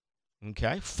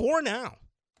 Okay? 4 now.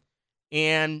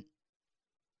 And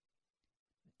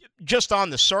just on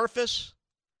the surface,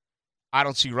 I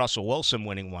don't see Russell Wilson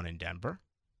winning one in Denver.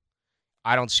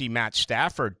 I don't see Matt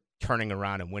Stafford turning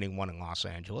around and winning one in Los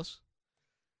Angeles.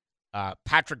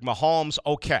 Patrick Mahomes,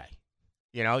 okay.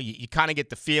 You kind of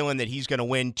get the feeling that he's going to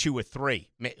win 2 or 3.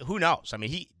 Who knows? I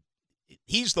mean,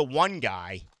 he's the one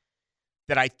guy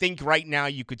that I think right now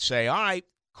you could say, all right,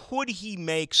 could he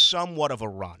make somewhat of a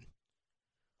run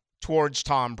towards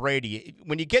Tom Brady?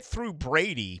 When you get through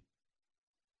Brady,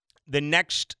 the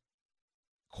next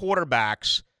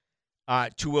quarterbacks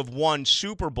to have won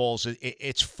Super Bowls,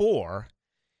 it's 4,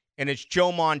 and it's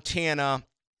Joe Montana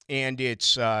and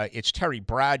it's Terry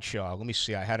Bradshaw. Let me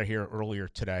see. I had it here earlier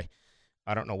today.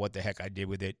 I don't know what the heck I did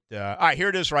with it. All right, here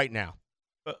it is right now.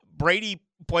 Brady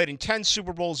played in 10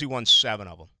 Super Bowls. He won 7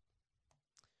 of them.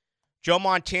 Joe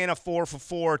Montana, 4 for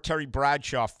 4. Terry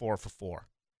Bradshaw, 4 for 4.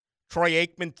 Troy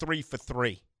Aikman, 3 for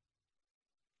 3.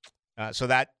 So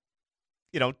that,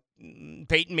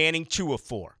 Peyton Manning, 2 of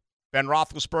 4. Ben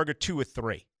Roethlisberger, 2 of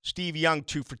 3. Steve Young,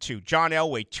 2 for 2. John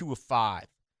Elway, 2 of 5.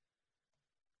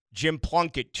 Jim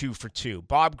Plunkett, 2 for 2.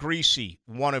 Bob Greasy,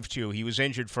 1 of 2. He was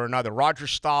injured for another. Roger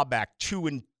Staubach, 2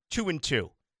 and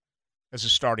 2 as a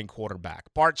starting quarterback.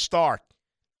 Bart Starr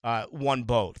won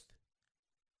both.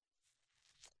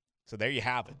 So there you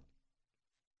have it.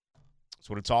 That's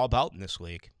what it's all about in this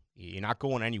league. You're not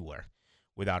going anywhere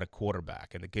without a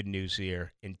quarterback. And the good news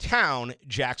here in town,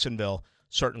 Jacksonville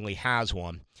certainly has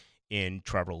one in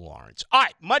Trevor Lawrence. All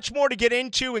right, much more to get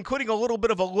into, including a little bit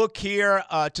of a look here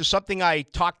to something I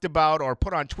talked about or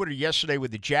put on Twitter yesterday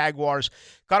with the Jaguars.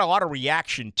 Got a lot of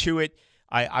reaction to it.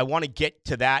 I want to get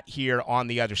to that here on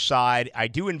the other side. I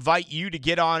do invite you to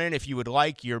get on in if you would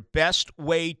like. Your best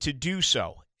way to do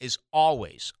so is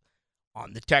always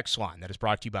on the text line. That is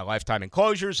brought to you by Lifetime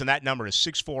Enclosures, and that number is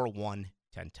 641-1010.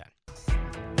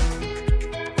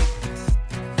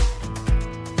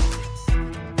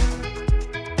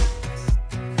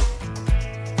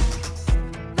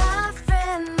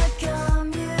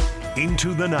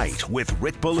 Into the Night with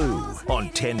Rick Ballou on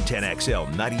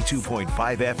 1010XL 92.5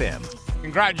 FM.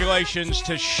 Congratulations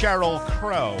to Sheryl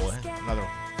Crow, another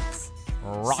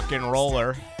rock and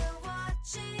roller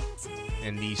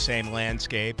in the same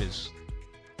landscape as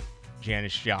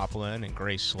Janis Joplin and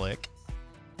Grace Slick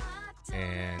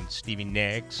and Stevie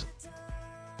Nicks,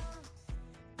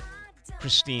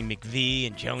 Christine McVie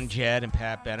and Joan Jett and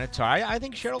Pat Benatar. I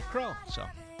think Sheryl Crow. So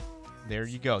there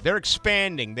you go. They're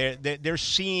expanding. They're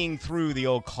seeing through the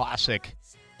old classic.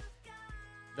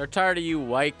 They're tired of you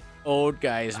white old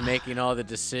guys making all the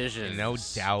decisions. No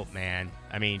doubt, man.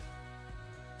 I mean,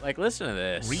 like, listen to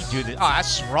this. Redo this. Oh,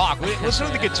 that's rock. Listen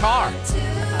to the guitar.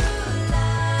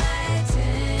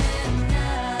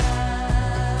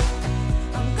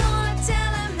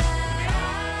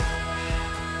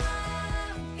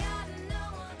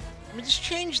 I mean, just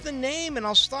change the name and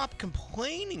I'll stop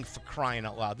complaining, for crying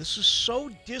out loud. This is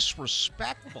so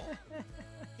disrespectful.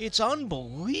 It's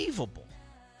unbelievable.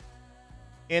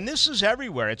 And this is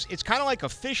everywhere. It's kind of like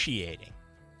officiating.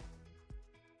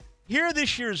 Here are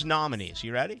this year's nominees.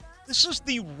 You ready? This is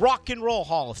the Rock and Roll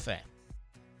Hall of Fame.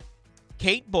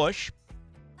 Kate Bush,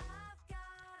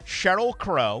 Sheryl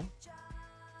Crow,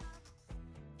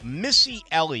 Missy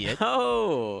Elliott.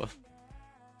 Oh.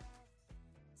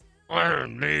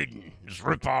 Iron Maiden. Just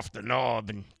rip off the knob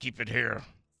and keep it here.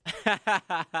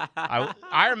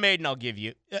 Iron Maiden, I'll give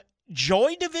you.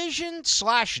 Joy Division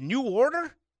 / New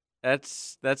Order?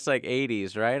 That's like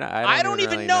 80s, right? I don't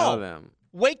even really know them.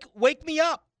 Wake me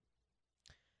up.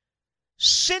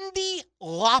 Cyndi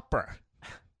Lauper.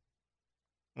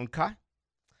 Okay.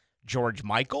 George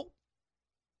Michael.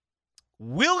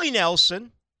 Willie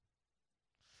Nelson.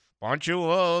 Bunch of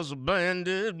us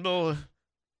bandit boy.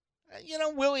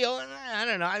 Willie, I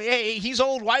don't know. Hey, he's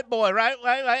old white boy,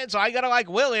 right? So I got to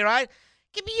like Willie, right?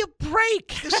 Give me a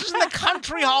break. This isn't the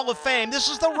Country Hall of Fame. This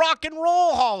is the Rock and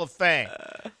Roll Hall of Fame.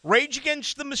 Rage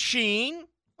Against the Machine,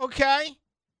 okay?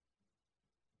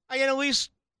 I can at least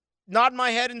nod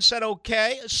my head and said,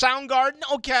 okay. Soundgarden,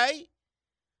 okay.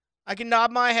 I can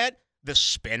nod my head. The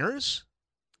Spinners.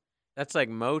 That's like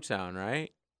Motown,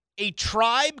 right? A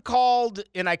Tribe Called,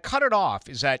 and I cut it off.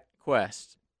 Is that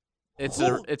Quest?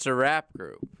 It's a rap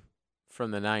group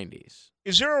from the 90s.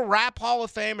 Is there a rap Hall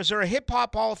of Fame? Is there a hip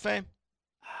hop Hall of Fame?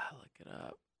 Look it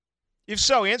up. If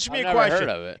so, answer me I've a never question. heard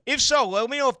of it. If so, let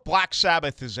me know if Black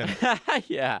Sabbath is in it.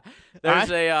 Yeah. There's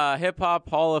a hip hop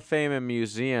Hall of Fame and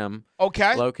museum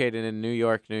Okay. located in New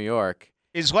York, New York.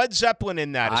 Is Led Zeppelin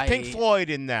in that? Is Pink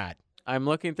Floyd in that? I'm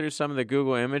looking through some of the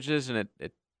Google images, and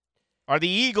it Are the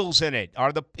Eagles in it?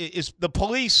 Is the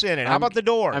Police in it? How about the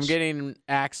Doors? I'm getting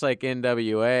acts like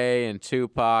NWA and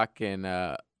Tupac and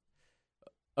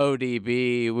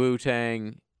ODB,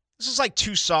 Wu-Tang. This is like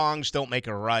two songs don't make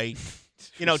a right.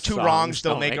 Two Songs wrongs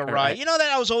don't make a right. You know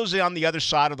that I was always on the other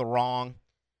side of the wrong.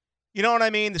 You know what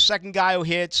I mean? The second guy who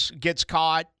hits gets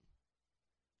caught.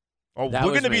 Oh, That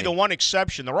we're was going to be me. the one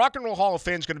exception. The Rock and Roll Hall of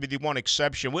Fame is going to be the one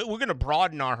exception. We're going to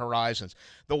broaden our horizons.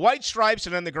 The White Stripes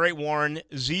and then the great Warren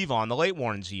Zevon, the late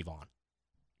Warren Zevon,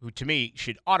 who to me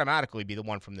should automatically be the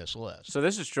one from this list. So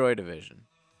this is Joy Division.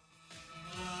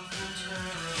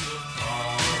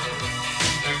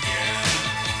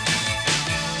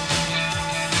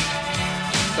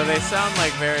 So they sound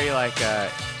like very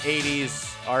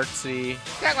 80s artsy.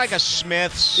 Got like a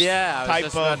Smiths Yeah, I was type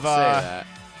just about of, to say that.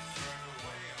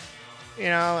 you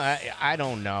know, I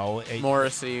don't know.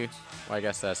 Morrissey. Well, I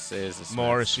guess that's is the Smiths.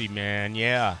 Morrissey, man,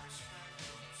 yeah.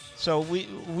 So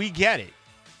we get it,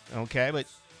 okay? But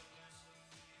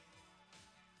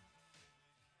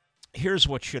here's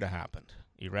what should have happened.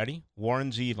 You ready?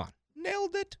 Warren Zevon.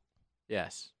 Nailed it.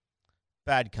 Yes.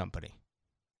 Bad Company.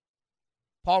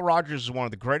 Paul Rogers is one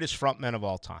of the greatest frontmen of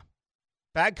all time.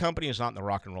 Bad Company is not in the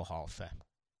Rock and Roll Hall of Fame.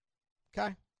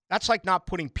 Okay? That's like not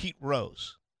putting Pete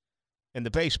Rose in the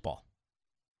Baseball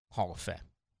Hall of Fame.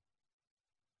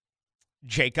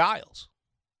 Jake Isles.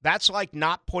 That's like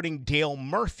not putting Dale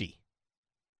Murphy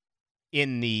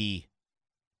in the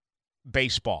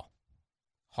Baseball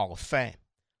Hall of Fame.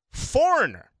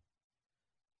 Foreigner.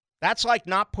 That's like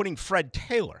not putting Fred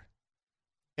Taylor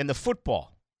in the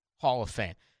Football Hall of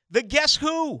Fame. The Guess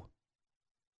Who?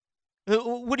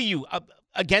 What are you,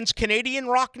 against Canadian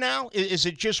rock now? Is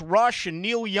it just Rush and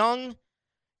Neil Young?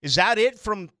 Is that it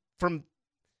from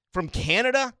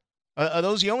Canada? Are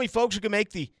those the only folks who can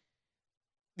make the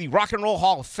Rock and Roll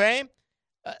Hall of Fame?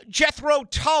 Jethro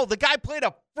Tull, the guy played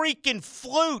a freaking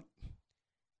flute.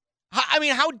 I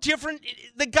mean, how different?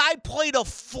 The guy played a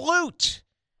flute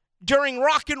during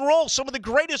rock and roll, some of the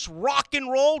greatest rock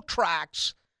and roll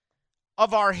tracks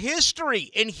of our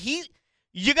history. And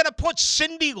you're going to put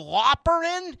Cyndi Lauper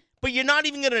in, but you're not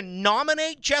even going to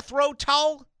nominate Jethro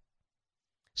Tull?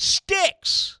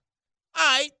 Styx. All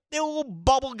right, they were a little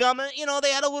bubblegum. You know,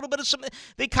 they had a little bit of some,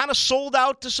 they kind of sold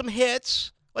out to some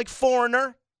hits, like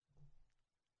Foreigner.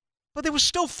 But they were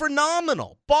still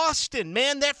phenomenal. Boston,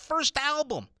 man, that first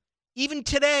album. Even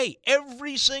today,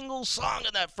 every single song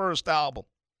of that first album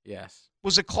Yes.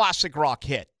 was a classic rock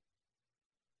hit.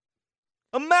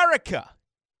 America.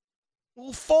 A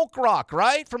little folk rock,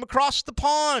 right? From across the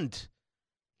pond.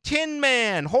 Tin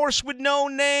Man, Horse with No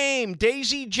Name,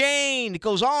 Daisy Jane. It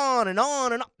goes on and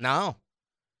on and on. No.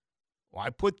 Why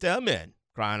put them in?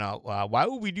 Crying out loud. Why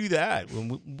would we do that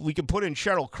when we can put in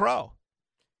Sheryl Crow?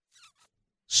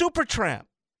 Supertramp.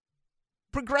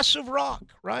 Progressive rock,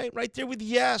 right? Right there with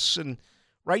Yes, and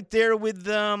right there with,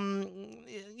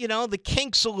 the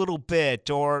Kinks a little bit,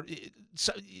 or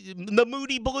the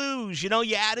Moody Blues. You know,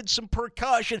 you added some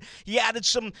percussion. You added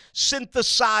some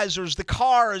synthesizers, the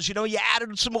Cars. You know, you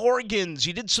added some organs.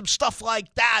 You did some stuff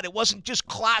like that. It wasn't just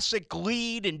classic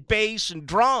lead and bass and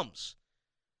drums.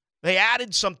 They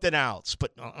added something else,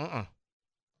 but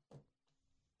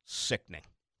sickening.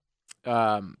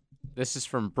 This is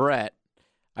from Brett.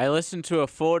 I listened to a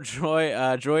full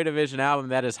Joy Division album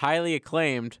that is highly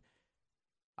acclaimed.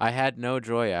 I had no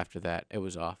joy after that. It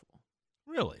was awful.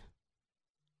 Really?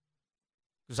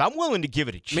 Because I'm willing to give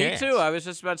it a chance. Me too. I was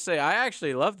just about to say, I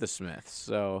actually love the Smiths,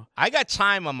 so. I got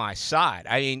time on my side.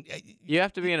 I mean, You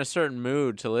have to be in a certain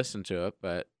mood to listen to it,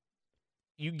 but.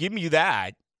 You give me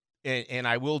that, and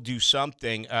I will do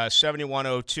something.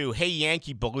 7102, hey,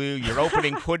 Yankee Blue, your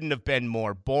opening couldn't have been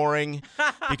more boring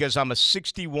because I'm a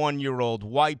 61-year-old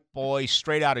white boy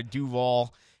straight out of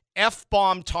Duval.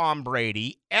 F-bomb Tom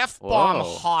Brady, F-bomb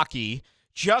Whoa. hockey.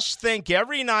 Just think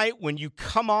every night when you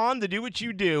come on to do what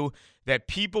you do that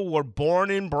people were born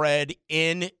and bred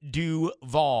in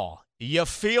Duval. You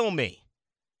feel me?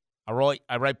 I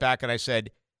write back and I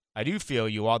said, I do feel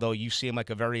you, although you seem like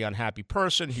a very unhappy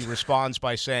person. He responds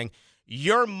by saying,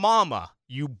 your mama,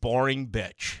 you boring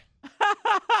bitch.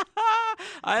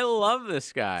 I love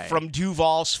this guy. From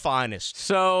Duval's finest.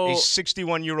 So. A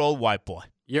 61-year-old white boy.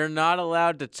 You're not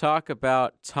allowed to talk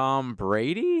about Tom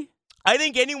Brady? I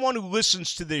think anyone who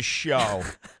listens to this show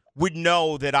would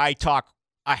know that I talk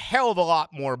a hell of a lot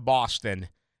more Boston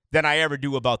than I ever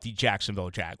do about the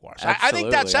Jacksonville Jaguars. I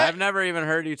think that's I've never even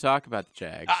heard you talk about the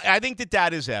Jags. I think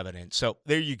that is evident. So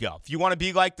there you go. If you want to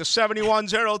be like the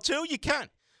 7102, you can.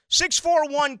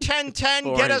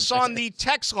 641-1010. Get us on the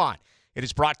text line. It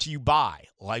is brought to you by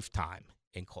Lifetime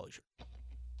Enclosure.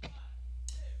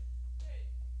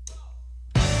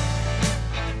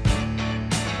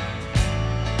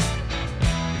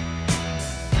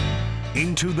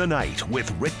 Into the Night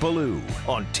with Rick Ballou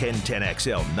on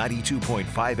 1010XL 92.5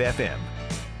 FM.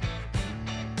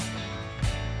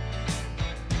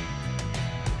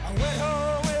 I went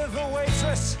home with the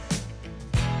waitress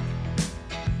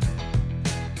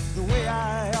the way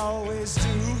I always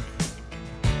do.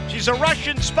 She's a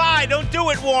Russian spy. Don't do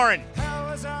it, Warren. How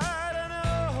was I to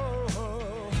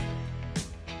know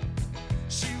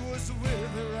she was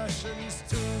with the Russians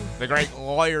too? The great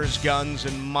Lawyers, Guns,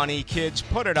 and Money. Kids,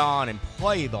 put it on and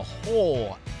play the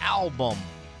whole album.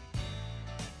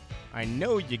 I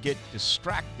know you get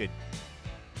distracted.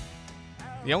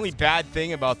 The only bad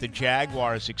thing about the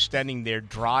Jaguars extending their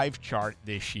drive chart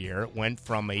this year went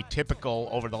from a typical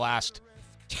over the last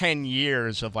 10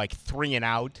 years of like 3 and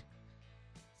out.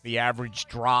 The average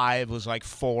drive was like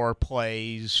 4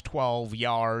 plays, 12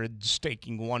 yards,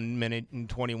 taking 1 minute and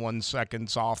 21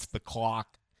 seconds off the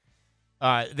clock.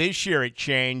 This year it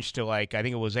changed to like, I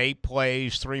think it was 8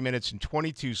 plays, 3 minutes and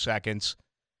 22 seconds.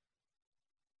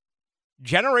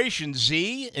 Generation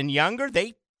Z and younger,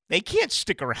 they can't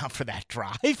stick around for that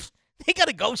drive. They got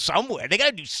to go somewhere. They got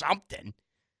to do something.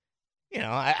 You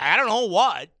know, I don't know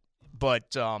what,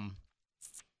 but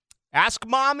ask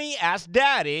mommy, ask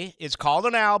daddy. It's called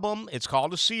an album. It's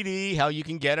called a CD. Hell, you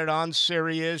can get it on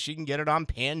Sirius. You can get it on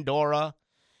Pandora.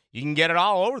 You can get it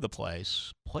all over the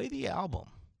place. Play the album.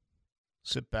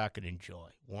 Sit back and enjoy.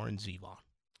 Warren Zevon.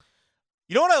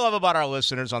 You know what I love about our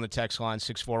listeners on the text line,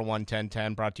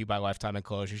 641-1010, brought to you by Lifetime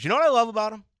Enclosures? You know what I love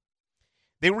about them?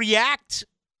 They react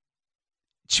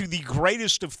to the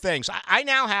greatest of things. I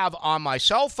now have on my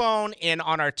cell phone and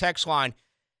on our text line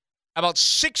about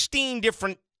 15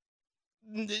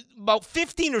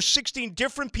 or 16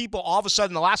 different people all of a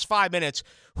sudden in the last 5 minutes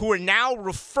who are now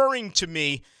referring to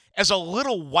me as a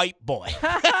little white boy.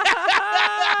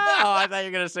 Oh, I thought you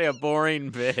were going to say a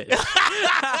boring bitch.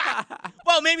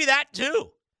 Well, maybe that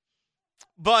too.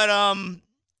 But,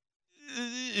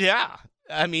 yeah.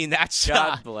 I mean, that's...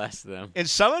 God bless them. And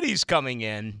some of these coming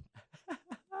in,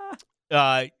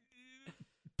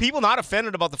 people not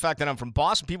offended about the fact that I'm from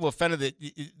Boston. People offended that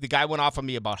the guy went off on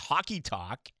me about hockey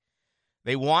talk.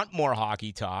 They want more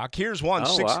hockey talk. Here's one.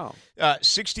 Oh, wow.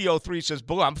 6003 says,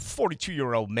 "Blue, I'm a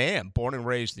 42-year-old man, born and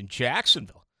raised in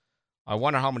Jacksonville. I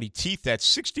wonder how many teeth that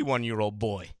 61-year-old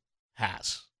boy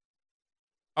has.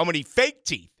 How many fake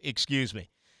teeth, excuse me,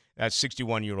 that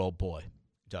 61-year-old boy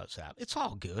does have. It's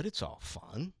all good. It's all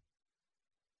fun."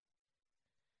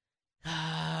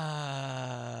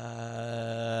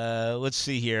 Let's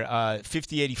see here.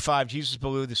 5085, Jesus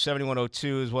Baloo, the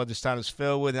 7102 is what this town is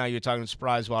filled with. Now you're talking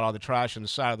surprise about all the trash on the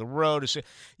side of the road.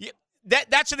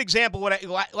 That's an example.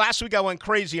 Last week I went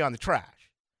crazy on the trash.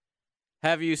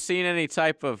 Have you seen any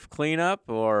type of cleanup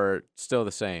or still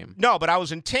the same? No, but I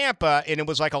was in Tampa, and it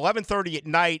was like 11:30 at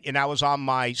night, and I was on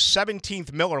my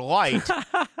 17th Miller Lite,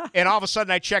 and all of a sudden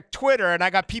I checked Twitter, and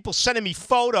I got people sending me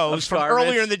photos from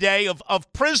earlier in the day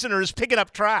of prisoners picking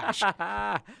up trash.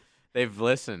 They've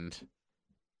listened.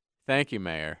 Thank you,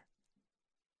 Mayor.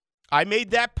 I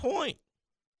made that point.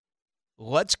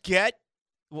 Let's get,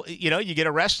 you get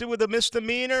arrested with a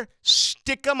misdemeanor,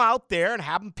 stick them out there and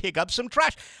have them pick up some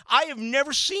trash. I have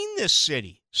never seen this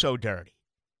city so dirty.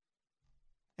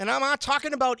 And I'm not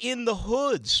talking about in the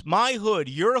hoods, my hood,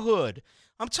 your hood.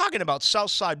 I'm talking about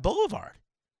Southside Boulevard.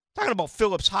 I'm talking about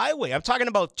Phillips Highway. I'm talking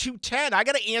about 210. I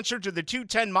got to answer to the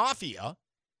 210 Mafia.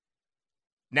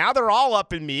 Now they're all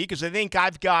up in me because they think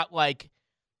I've got,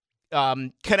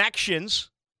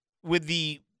 connections with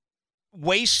the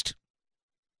waste,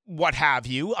 what have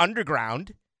you,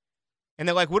 underground. And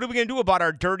they're like, what are we going to do about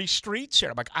our dirty streets here?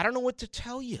 I'm like, I don't know what to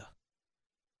tell you.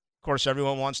 Of course,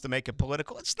 everyone wants to make it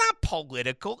political. It's not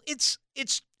political. It's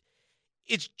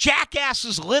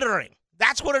jackasses littering.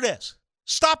 That's what it is.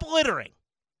 Stop littering.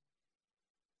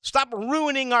 Stop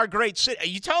ruining our great city.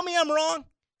 You tell me I'm wrong?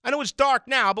 I know it's dark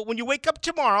now, but when you wake up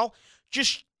tomorrow,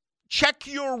 just check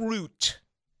your route.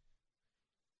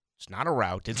 It's not a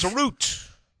route. It's a route.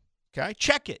 Okay?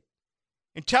 Check it.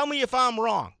 And tell me if I'm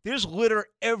wrong. There's litter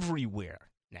everywhere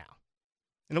now.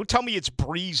 And don't tell me it's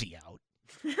breezy out.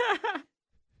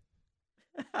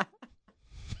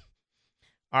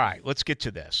 All right, let's get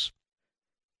to this.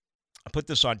 I put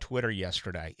this on Twitter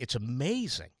yesterday. It's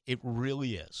amazing. It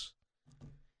really is.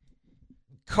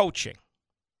 Coaching.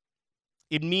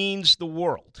 It means the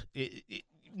world.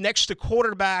 Next to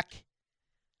quarterback,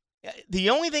 the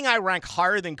only thing I rank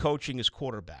higher than coaching is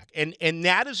quarterback. And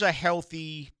that is a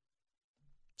healthy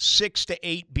 6 to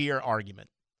 8 beer argument.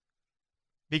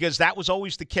 Because that was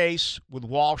always the case with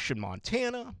Walsh in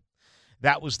Montana.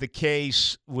 That was the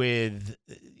case with,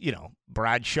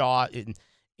 Bradshaw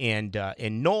and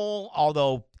Knoll.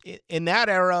 Although in that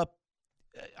era,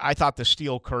 I thought the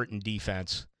Steel Curtain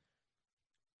defense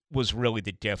was really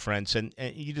the difference. And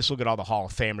you just look at all the Hall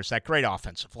of Famers, that great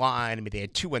offensive line. I mean, they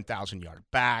had 2 1,000-yard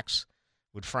backs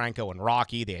with Franco and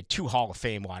Rocky. They had 2 Hall of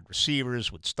Fame wide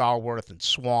receivers with Stallworth and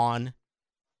Swan.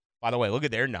 By the way, look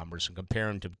at their numbers and compare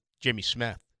them to Jimmy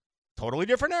Smith. Totally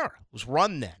different era. It was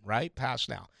run then, right? Pass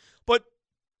now. But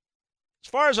as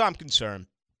far as I'm concerned,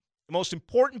 the most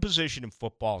important position in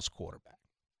football is quarterback.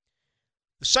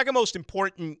 The second most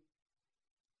important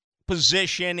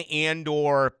position and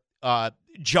or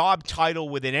job title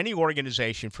within any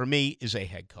organization for me is a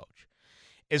head coach.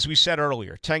 as we said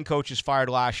earlier, 10 coaches fired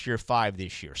last year, 5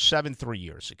 this year, 7 3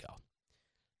 years ago.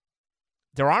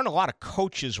 There aren't a lot of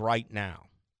coaches right now.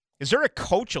 Is there a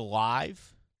coach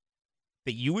alive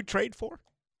that you would trade for?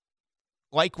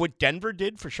 Like what Denver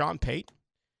did for Sean Payton?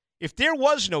 If there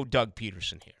was no Doug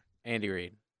Peterson here. Andy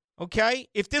Reid. Okay?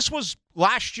 If this was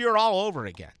last year all over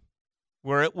again,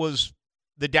 where it was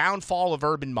the downfall of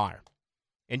Urban Meyer,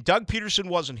 and Doug Peterson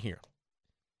wasn't here,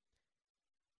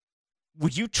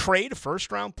 would you trade a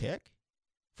first-round pick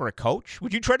for a coach?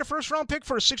 Would you trade a first-round pick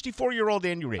for a 64-year-old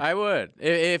Andy Reid? I would.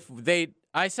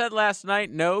 I said last night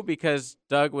no because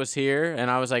Doug was here, and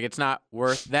I was like, it's not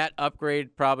worth that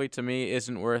upgrade. Probably to me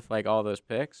isn't worth like all those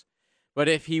picks. But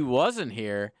if he wasn't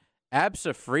here,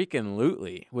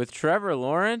 abso-freaking-lutely with Trevor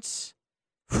Lawrence,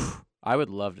 I would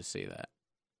love to see that.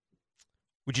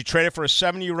 Would you trade it for a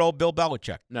 70-year-old Bill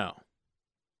Belichick? No.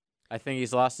 I think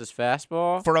he's lost his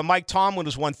fastball. For a Mike Tomlin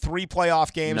who's won 3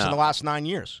 playoff games No. in the last 9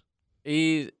 years?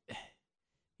 He's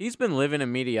been living in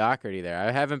mediocrity there.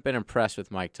 I haven't been impressed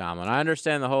with Mike Tomlin. I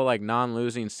understand the whole like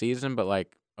non-losing season, but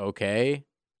like, okay.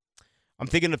 I'm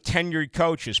thinking of tenured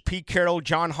coaches, Pete Carroll,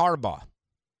 John Harbaugh.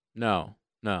 No.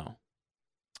 How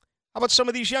about some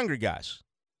of these younger guys?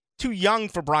 Too young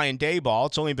for Brian Daboll.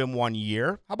 It's only been 1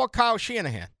 year. How about Kyle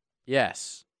Shanahan?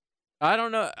 Yes. I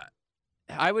don't know.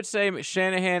 I would say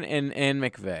Shanahan and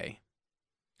McVay.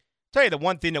 Tell you the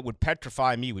one thing that would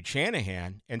petrify me with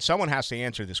Shanahan, and someone has to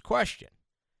answer this question.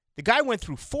 The guy went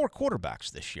through 4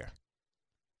 quarterbacks this year.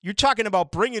 You're talking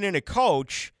about bringing in a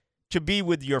coach to be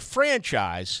with your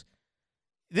franchise.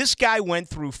 This guy went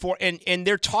through 4, and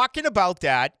they're talking about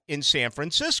that in San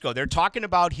Francisco. They're talking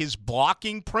about his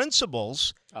blocking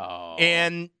principles. Oh.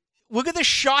 And look at the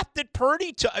shot that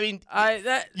Purdy took. I mean,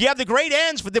 you have the great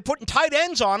ends, but they're putting tight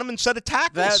ends on them instead of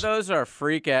tackles. Those are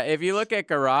freak out. If you look at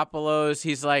Garoppolo's,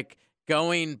 he's like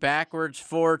going backwards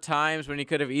 4 times when he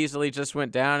could have easily just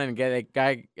went down and get a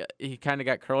guy. He kind of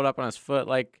got curled up on his foot.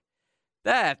 Like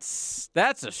that's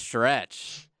a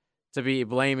stretch to be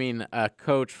blaming a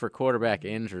coach for quarterback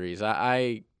injuries.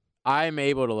 I'm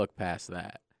able to look past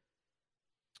that.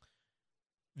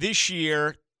 This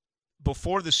year,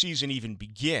 before the season even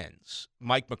begins,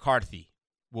 Mike McCarthy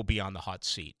will be on the hot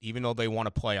seat, even though they won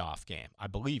a playoff game. I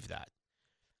believe that.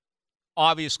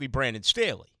 Obviously, Brandon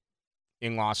Staley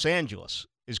in Los Angeles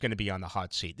is going to be on the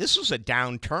hot seat. This is a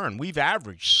downturn. We've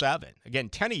averaged 7. Again,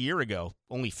 10 a year ago,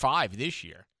 only 5 this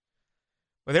year.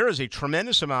 But there is a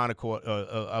tremendous amount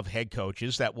of head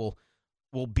coaches that will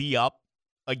be up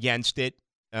against it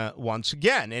once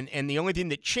again. And the only thing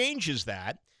that changes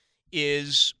that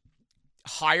is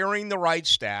hiring the right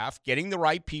staff, getting the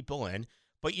right people in,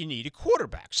 but you need a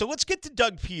quarterback. So let's get to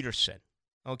Doug Peterson,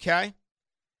 okay?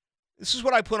 This is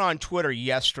what I put on Twitter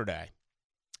yesterday,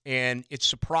 and it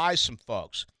surprised some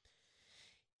folks.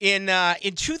 In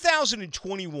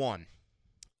 2021,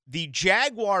 the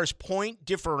Jaguars' point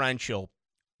differential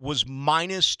was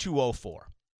minus 204,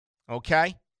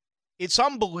 okay? It's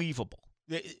unbelievable.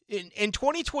 In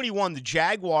 2021, the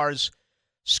Jaguars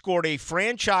scored a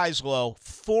franchise low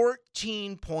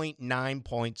 14.9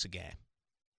 points a game.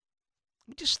 Let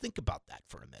me just think about that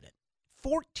for a minute.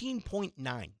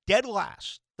 14.9, dead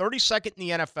last, 32nd in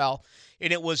the NFL,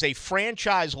 and it was a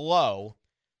franchise low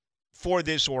for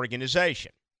this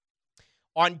organization.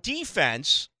 On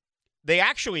defense, they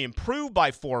actually improved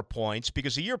by 4 points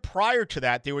because the year prior to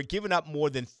that, they were giving up more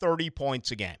than 30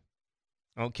 points a game.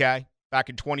 Okay? Back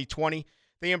in 2020,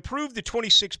 they improved to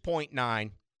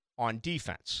 26.9 on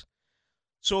defense.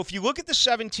 So if you look at the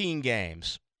 17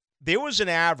 games, there was an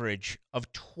average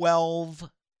of 12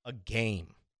 a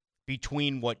game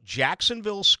between what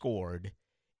Jacksonville scored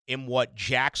and what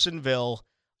Jacksonville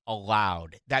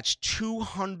allowed. That's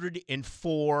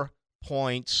 204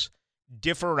 points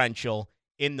differential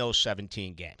in those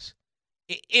 17 games.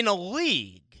 In a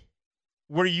league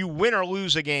where you win or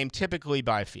lose a game typically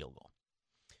by field goal.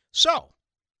 So,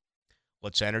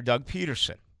 let's enter Doug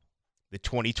Peterson, the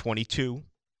 2022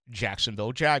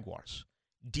 Jacksonville Jaguars.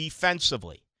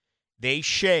 Defensively, they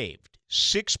shaved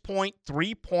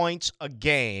 6.3 points a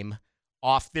game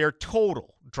off their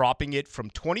total, dropping it from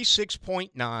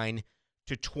 26.9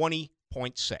 to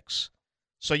 20.6.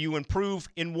 So you improve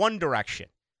in one direction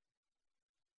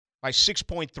by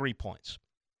 6.3 points.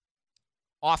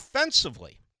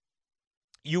 Offensively,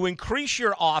 you increase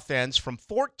your offense from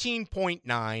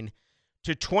 14.9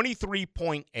 to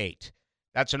 23.8.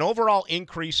 That's an overall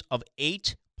increase of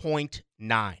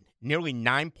 8.9, nearly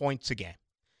 9 points a game.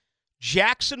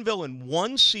 Jacksonville in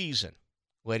one season,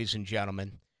 ladies and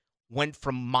gentlemen, went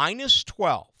from minus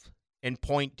 12 in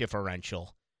point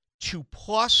differential to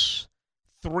plus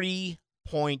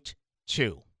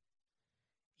 3.2.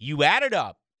 You add it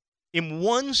up, In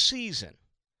one season,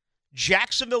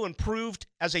 Jacksonville improved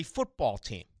as a football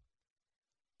team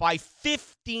by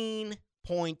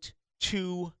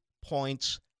 15.2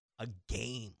 points a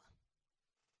game.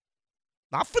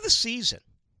 Not for the season,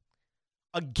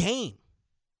 a game.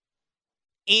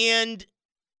 And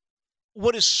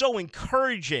what is so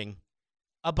encouraging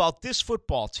about this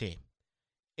football team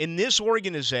in this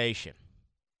organization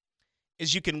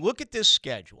is you can look at this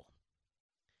schedule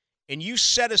and you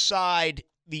set aside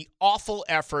the awful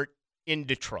effort in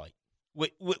Detroit,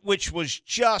 which was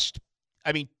just,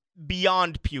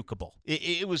 beyond pukable.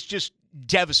 It was just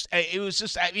devastating. It was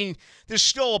just, there's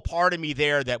still a part of me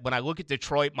there that when I look at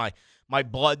Detroit, my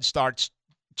blood starts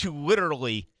to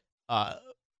literally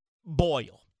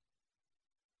boil.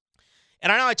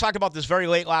 And I know I talked about this very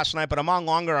late last night, but I'm on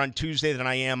longer on Tuesday than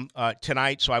I am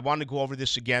tonight, so I wanted to go over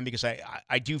this again because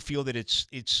I do feel that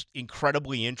it's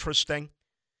incredibly interesting.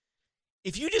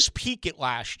 If you just peek at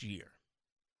last year,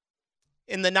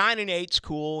 and the 9-8's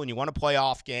cool, and you want a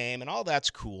playoff game, and all that's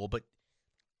cool, but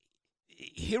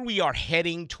here we are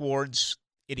heading towards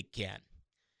it again,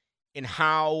 and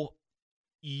how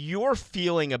your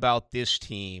feeling about this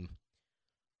team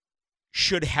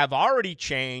should have already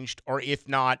changed, or if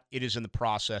not, it is in the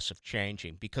process of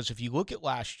changing. Because if you look at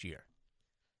last year,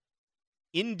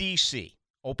 in D.C.,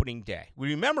 opening day, we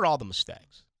remember all the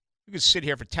mistakes. We could sit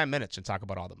here for 10 minutes and talk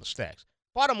about all the mistakes.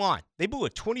 Bottom line, they blew a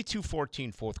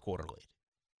 22-14 fourth quarter lead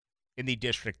in the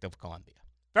District of Columbia.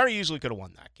 Very easily could have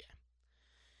won that game.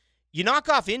 You knock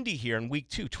off Indy here in week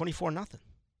 2, 24-0.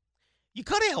 You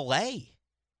go to L.A.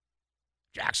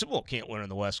 Jacksonville can't win on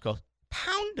the West Coast.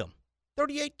 Pound them,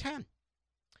 38-10.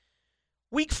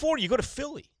 Week 4, you go to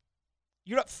Philly.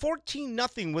 You're up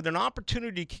 14-0 with an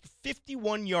opportunity to kick a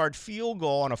 51-yard field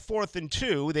goal on a 4th and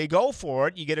 2. They go for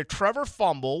it. You get a Trevor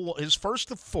fumble, his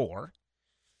first of 4.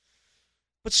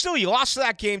 But still, you lost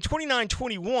that game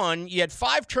 29-21. You had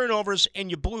 5 turnovers,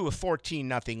 and you blew a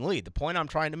 14-0 lead. The point I'm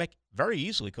trying to make, very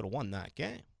easily could have won that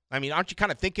game. Aren't you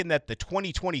kind of thinking that the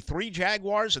 2023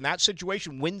 Jaguars in that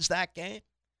situation wins that game?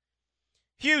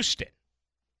 Houston,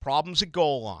 problems at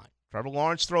goal line. Trevor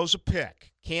Lawrence throws a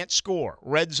pick. Can't score.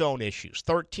 Red zone issues.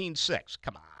 13-6.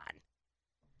 Come on.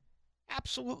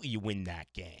 Absolutely you win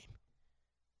that game.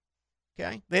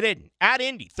 Okay? They didn't. At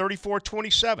Indy,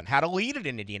 34-27. Had a lead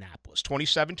in Indianapolis.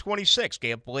 27-26.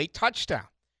 Gave up a late touchdown.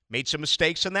 Made some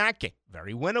mistakes in that game.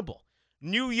 Very winnable.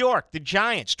 New York, the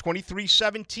Giants,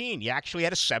 23-17. You actually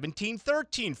had a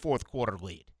 17-13 fourth quarter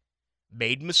lead.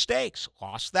 Made mistakes.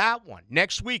 Lost that one.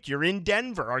 Next week, you're in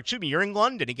you're in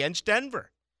London against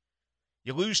Denver.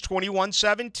 You lose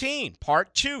 21-17.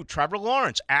 Part 2, Trevor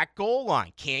Lawrence at goal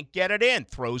line. Can't get it in.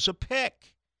 Throws a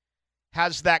pick.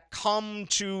 Has that come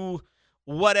to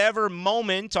whatever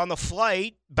moment on the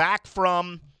flight back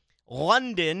from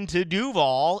London to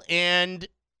Duval, and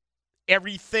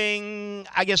everything,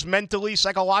 I guess, mentally,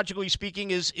 psychologically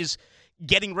speaking, is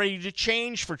getting ready to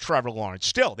change for Trevor Lawrence.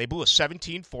 Still, they blew a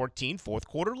 17-14 fourth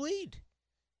quarter lead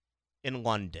in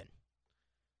London.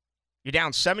 You're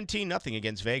down 17-0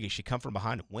 against Vegas. You come from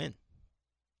behind and win.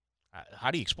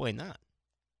 How do you explain that?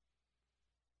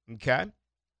 Okay?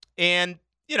 And,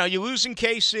 you lose in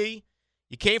KC.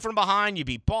 You came from behind. You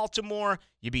beat Baltimore.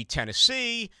 You beat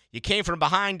Tennessee. You came from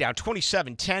behind, down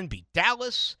 27-10, beat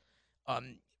Dallas.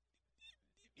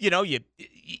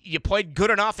 You played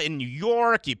good enough in New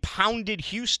York. You pounded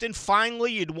Houston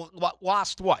finally. You'd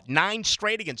lost, 9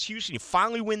 straight against Houston. You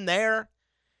finally win there.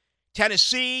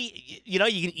 Tennessee,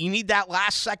 you need that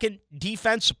last-second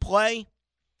defensive play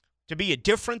to be a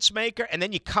difference maker, and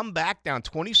then you come back down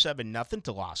 27-0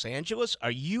 to Los Angeles.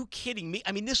 Are you kidding me?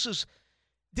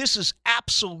 This is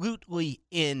absolutely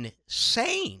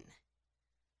insane.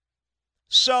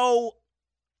 So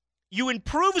you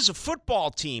improve as a football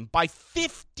team by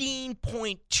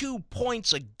 15.2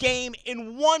 points a game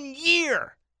in 1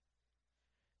 year.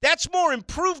 That's more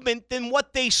improvement than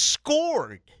what they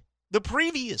scored the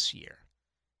previous year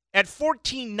at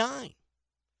 14-9.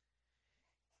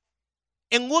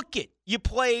 And look you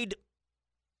played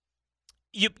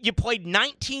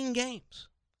 19 games.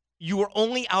 You were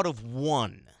only out of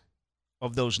 1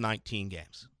 of those 19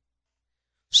 games.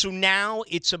 So now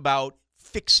it's about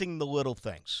fixing the little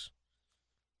things,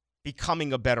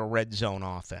 becoming a better red zone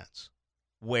offense,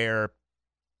 where,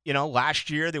 last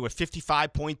year they were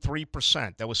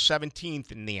 55.3%. That was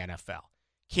 17th in the NFL.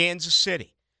 Kansas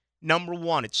City, number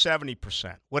 1 at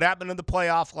 70%. What happened in the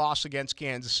playoff loss against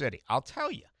Kansas City? I'll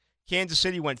tell you. Kansas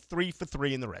City went 3 for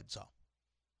 3 in the red zone.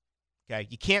 Okay?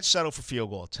 You can't settle for field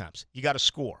goal attempts. You got to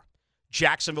score.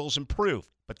 Jacksonville's improved,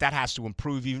 but that has to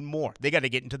improve even more. They got to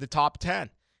get into the top 10.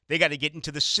 They got to get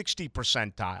into the 60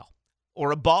 percentile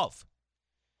or above.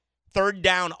 Third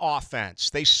down offense.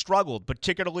 They struggled,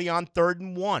 particularly on 3rd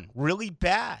and 1. Really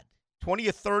bad. 20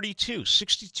 of 32,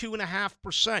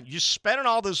 62.5%. You're spending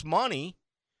all this money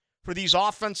for these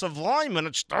offensive linemen.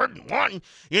 It's 3rd and 1.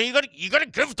 You gotta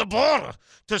give the ball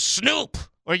to Snoop,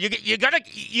 or you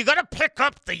gotta pick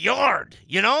up the yard.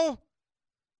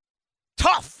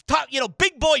 Tough.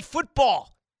 Big boy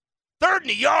football. 3rd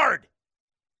and a yard.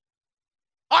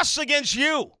 Us against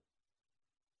you.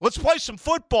 Let's play some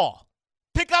football.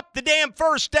 Pick up the damn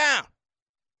first down.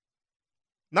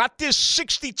 Not this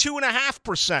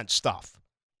 62.5% stuff.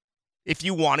 If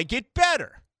you want to get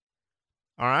better.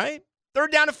 All right?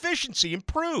 Third down efficiency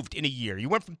improved in a year. You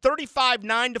went from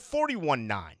 35.9 to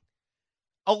 41.9.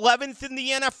 11th in the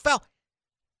NFL.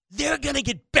 They're going to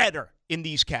get better in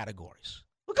these categories.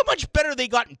 Look how much better they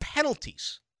got in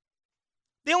penalties.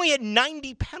 They only had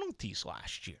 90 penalties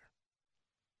last year.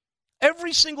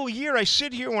 Every single year I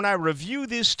sit here when I review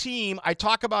this team, I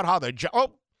talk about how the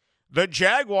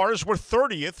Jaguars were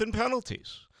 30th in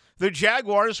penalties. The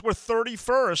Jaguars were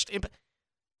 31st.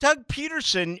 Doug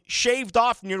Peterson shaved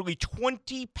off nearly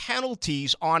 20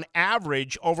 penalties on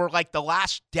average over like the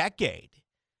last decade,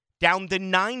 down to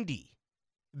 90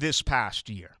 this past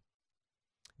year.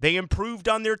 They improved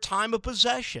on their time of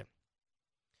possession.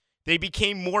 They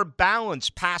became more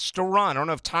balanced pass to run. I don't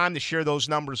have time to share those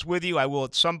numbers with you. I will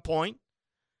at some point,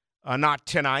 not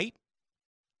tonight.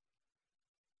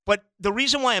 But the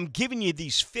reason why I'm giving you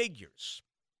these figures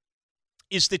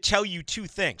is to tell you two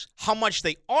things. How much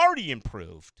they already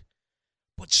improved,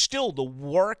 but still the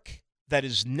work that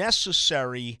is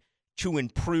necessary to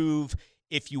improve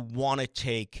if you want to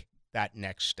take that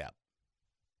next step.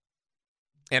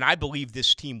 And I believe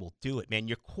this team will do it, man.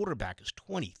 Your quarterback is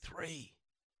 23.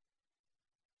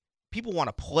 People want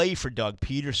to play for Doug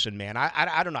Peterson, man.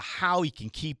 I don't know how he can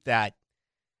keep that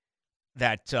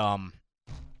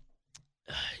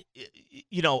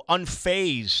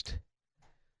unfazed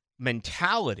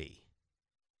mentality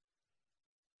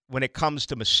when it comes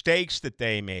to mistakes that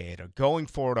they made, or going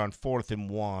for it on 4th and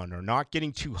 1, or not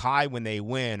getting too high when they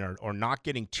win, or not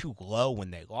getting too low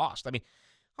when they lost. I mean,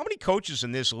 how many coaches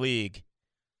in this league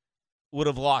would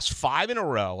have lost 5 in a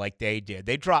row like they did?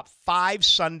 They dropped 5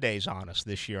 Sundays on us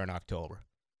this year in October.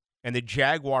 And the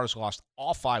Jaguars lost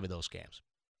all 5 of those games.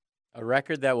 A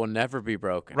record that will never be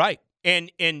broken. Right.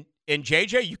 And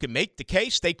JJ, you can make the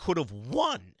case they could have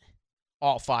won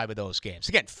all 5 of those games.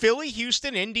 Again, Philly,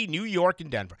 Houston, Indy, New York, and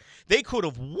Denver. They could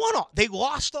have won all. They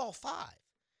lost all 5.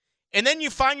 And then you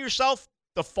find yourself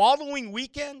the following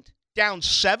weekend down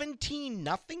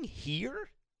 17-0 here.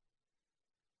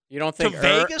 You don't think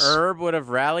Vegas? Herb would have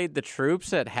rallied the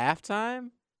troops at halftime?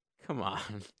 Come on.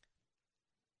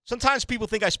 Sometimes people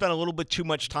think I spend a little bit too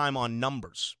much time on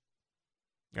numbers,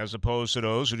 as opposed to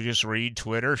those who just read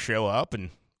Twitter, show up,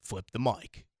 and flip the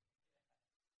mic.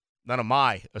 None of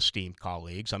my esteemed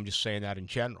colleagues. I'm just saying that in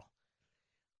general.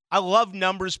 I love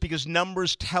numbers because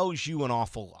numbers tells you an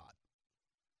awful lot.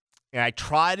 And I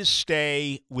try to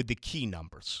stay with the key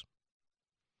numbers.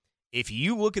 If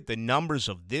you look at the numbers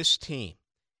of this team,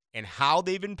 and how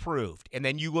they've improved, and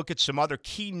then you look at some other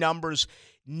key numbers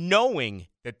knowing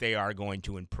that they are going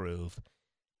to improve,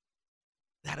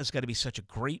 that has got to be such a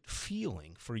great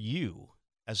feeling for you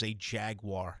as a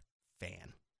Jaguar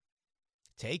fan.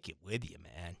 Take it with you,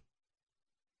 man.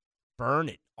 Burn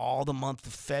it all the month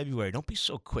of February. Don't be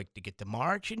so quick to get to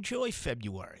March. Enjoy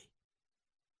February.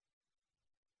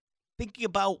 Thinking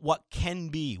about what can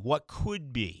be, what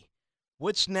could be,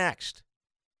 what's next.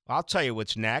 I'll tell you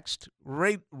what's next.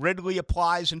 Ridley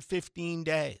applies in 15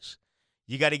 days.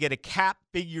 You got to get a cap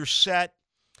figure set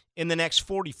in the next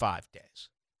 45 days.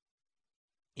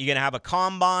 You're going to have a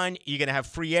combine. You're going to have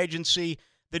free agency.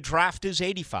 The draft is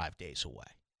 85 days away.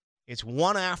 It's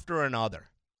one after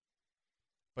another.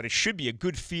 But it should be a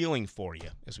good feeling for you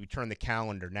as we turn the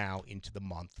calendar now into the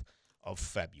month of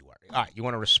February. All right, you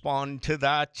want to respond to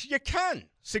that? You can.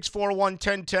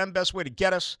 641-1010, best way to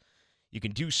get us. You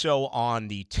can do so on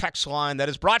the text line that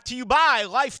is brought to you by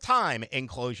Lifetime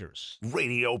Enclosures.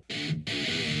 Radio.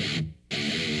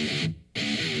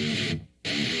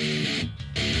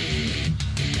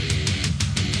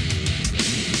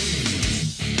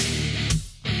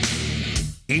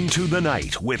 Into the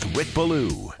Night with Rick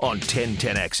Ballou on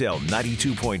 1010XL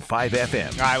 92.5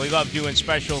 FM. All right, we love doing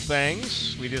special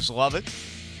things. We just love it.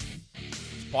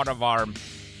 It's part of our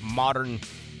modern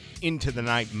Into the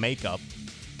Night makeup.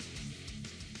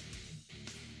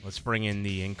 Let's bring in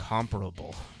the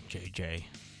incomparable JJ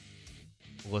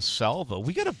LaSelva.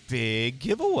 We got a big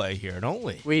giveaway here, don't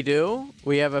we? We do.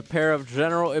 We have a pair of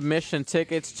general admission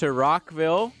tickets to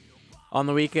Rockville on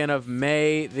the weekend of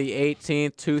May the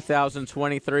 18th,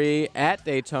 2023 at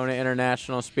Daytona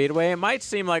International Speedway. It might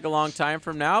seem like a long time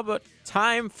from now, but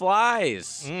time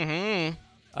flies. Mm-hmm.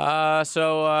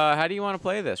 So how do you want to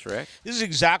play this, Rick? This is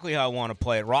exactly how I want to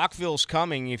play it. Rockville's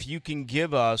coming. If you can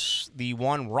give us the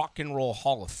one Rock and Roll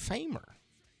Hall of Famer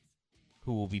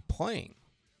who will be playing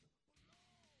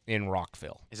in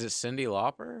Rockville. Is it Cyndi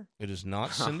Lauper? It is not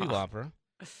Cyndi Lauper.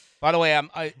 By the way,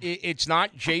 it's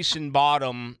not Jason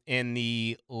Bottom in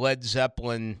the Led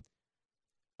Zeppelin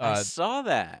I saw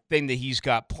that. thing that he's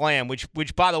got planned, which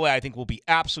by the way, I think will be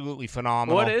absolutely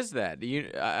phenomenal. What is that? Do you?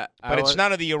 But it's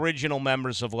none of the original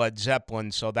members of Led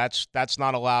Zeppelin, so that's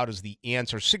not allowed as the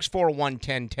answer.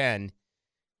 641-1010.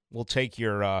 We'll take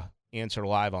your answer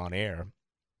live on air.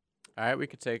 All right, we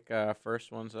could take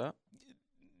first ones up.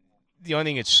 The only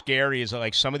thing that's scary is that,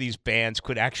 like, some of these bands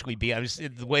could actually be.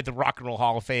 The way the Rock and Roll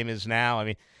Hall of Fame is now. I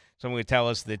mean, someone would tell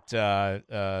us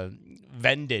that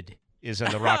Vended is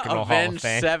in the Rock and Roll Hall of Avenged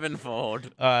Fame. Sevenfold.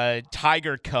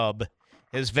 Tiger Cub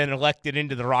has been elected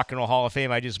into the Rock and Roll Hall of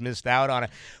Fame. I just missed out on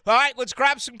it. All right, let's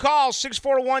grab some calls.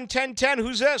 641-1010.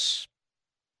 Who's this?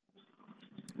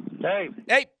 Dave.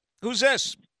 Hey, who's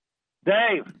this?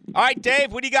 Dave. All right,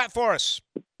 Dave, what do you got for us?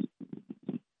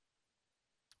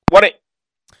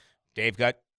 Dave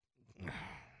got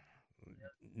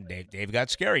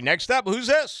scary. Next up, who's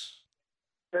this?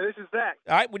 Hey, this is Zach.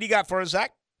 All right, what do you got for us,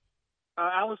 Zach?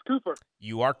 Alice Cooper.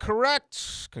 You are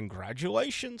correct.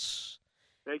 Congratulations.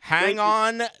 Thank Hang you.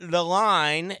 on the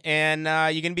line, and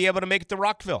you're going to be able to make it to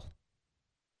Rockville.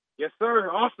 Yes, sir.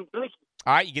 Awesome. Thank you.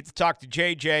 All right, you get to talk to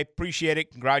JJ. Appreciate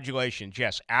it. Congratulations.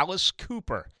 Yes, Alice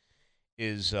Cooper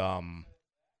is going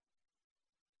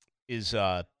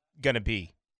to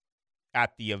be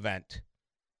at the event,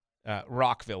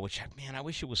 Rockville, which, man, I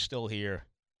wish it was still here.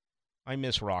 I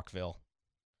miss Rockville.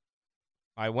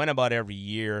 I went about every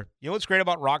year. You know what's great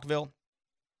about Rockville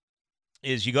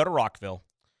is you go to Rockville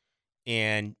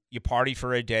and you party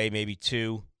for a day, maybe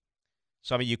two.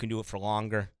 Some of you can do it for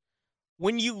longer.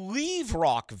 When you leave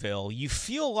Rockville, you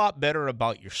feel a lot better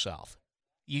about yourself.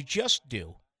 You just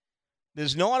do.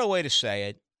 There's no other way to say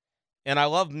it. And I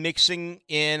love mixing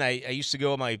in. I used to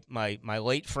go with my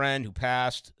late friend who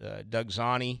passed, Doug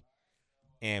Zani,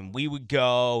 and we would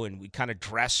go and we'd kind of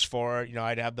dress for it. You know,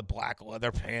 I'd have the black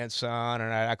leather pants on,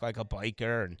 and I'd act like a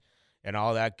biker and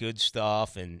all that good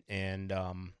stuff. And it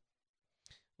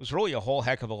was really a whole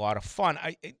heck of a lot of fun.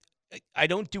 I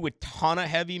don't do a ton of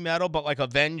heavy metal, but like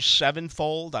Avenged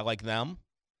Sevenfold, I like them.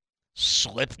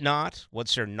 Slipknot,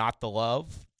 What's There Not to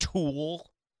Love? Tool.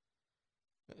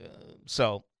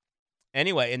 So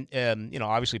anyway, and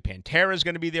obviously Pantera is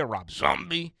going to be there. Rob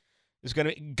Zombie is going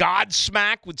to be.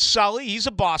 Godsmack with Sully. He's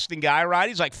a Boston guy, right?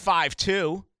 He's like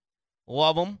 5'2".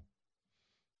 Love him.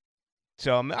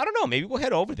 So I don't know. Maybe we'll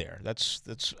head over there. That's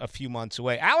a few months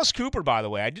away. Alice Cooper, by the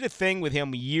way, I did a thing with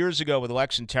him years ago with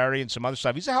Lex and Terry and some other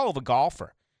stuff. He's a hell of a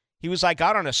golfer. He was like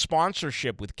out on a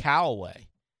sponsorship with Callaway.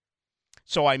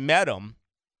 So I met him,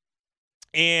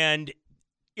 and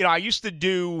I used to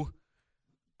do.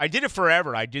 I did it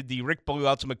forever. I did the Rick Ballou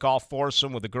Ultimate Golf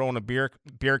Foursome with a girl in a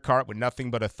beer cart with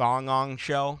nothing but a thong on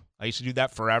show. I used to do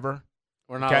that forever.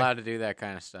 We're not allowed to do that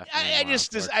kind of stuff I anymore,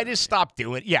 just stopped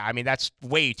doing it. Yeah, I mean, that's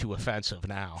way too offensive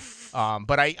now.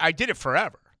 But I did it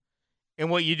forever. And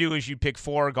what you do is you pick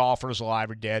 4 golfers, alive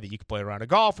or dead, that you can play around a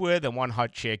golf with, and one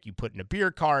hot chick you put in a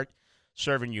beer cart,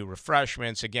 serving you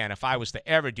refreshments. Again, if I was to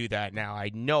ever do that now,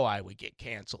 I know I would get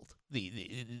canceled.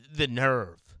 The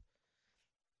nerve.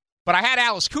 But I had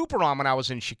Alice Cooper on when I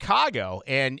was in Chicago,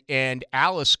 and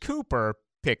Alice Cooper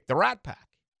picked the Rat Pack.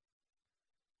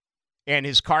 And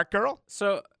his cart girl?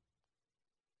 So,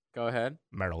 go ahead.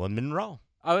 Marilyn Monroe.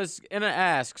 I was going to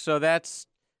ask, so that's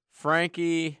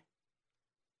Frankie.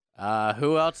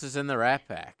 Who else is in the Rat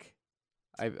Pack?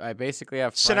 I basically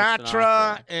have Frank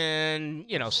Sinatra and,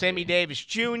 Sammy Davis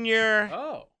Jr.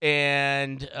 Oh.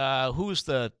 And who's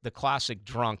the classic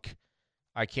drunk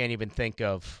I can't even think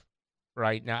of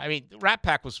right now. I mean, Rat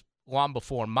Pack was long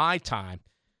before my time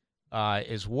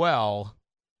as well.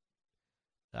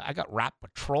 I got Rat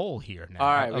Patrol here now. All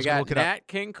right, we got Nat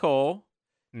King Cole,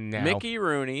 No. Mickey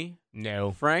Rooney,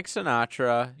 No. Frank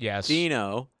Sinatra, Yes.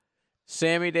 Dino,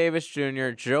 Sammy Davis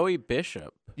Jr., Joey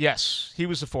Bishop. Yes, he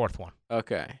was the 4th one.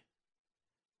 Okay.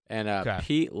 And Okay.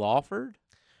 Pete Lawford?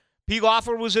 Pete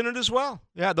Lawford was in it as well.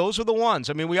 Yeah, those were the ones.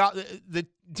 I mean, the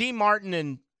Dean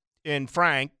Martin and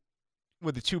Frank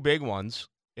were the 2 big ones.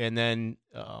 And then,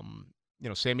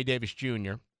 Sammy Davis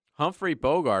Jr. Humphrey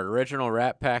Bogart, original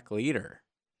Rat Pack leader.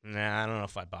 Nah, I don't know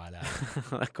if I buy that.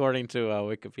 According to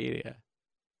Wikipedia.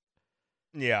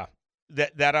 Yeah,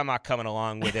 that I'm not coming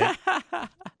along with it.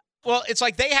 Well, it's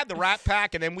like they had the Rat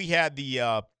Pack, and then we had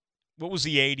the what was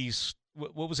the '80s?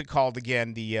 What was it called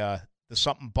again? The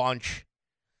something bunch.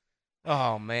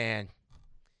 Oh man,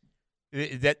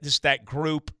 that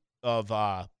group of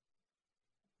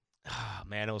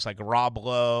man, it was like Rob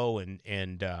Lowe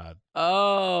and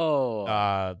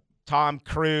Tom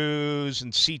Cruise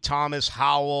and C. Thomas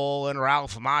Howell and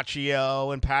Ralph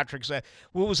Macchio and Patrick.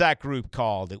 What was that group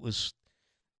called? It was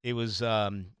I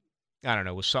don't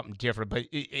know, it was something different, but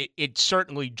it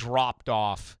certainly dropped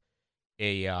off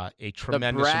a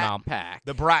tremendous amount. Pack.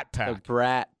 The Brat Pack. The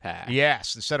Brat Pack.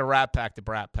 Yes, instead of Rat Pack, the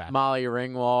Brat Pack. Molly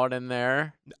Ringwald in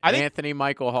there. I think- Anthony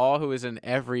Michael Hall, who is in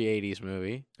every 80s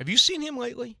movie. Have you seen him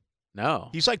lately? No.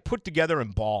 He's like put together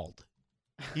and bald.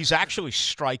 He's actually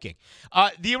striking.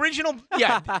 The original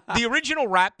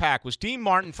Rat Pack was Dean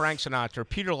Martin, Frank Sinatra,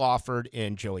 Peter Lawford,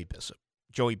 and Joey Bishop.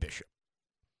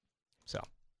 So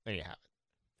there you have it.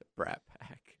 The Brat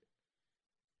Pack.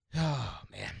 Oh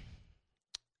man.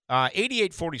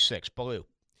 88-46, Baloo.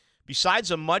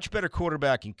 Besides a much better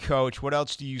quarterback and coach, what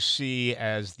else do you see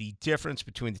as the difference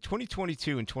between the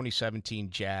 2022 and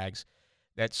 2017 Jags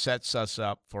that sets us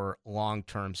up for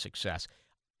long-term success?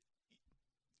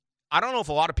 I don't know if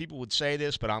a lot of people would say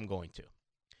this, but I'm going to.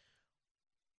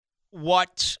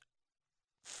 What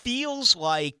feels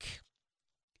like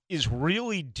is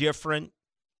really different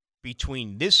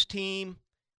between this team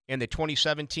and the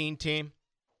 2017 team,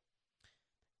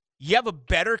 you have a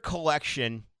better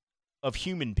collection of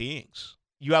human beings.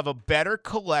 You have a better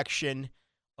collection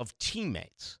of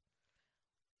teammates.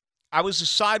 I was a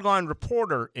sideline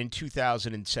reporter in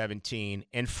 2017,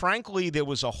 and frankly, there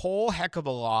was a whole heck of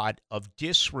a lot of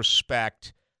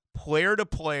disrespect, player to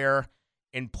player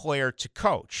and player to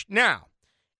coach. Now,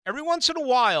 every once in a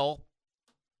while,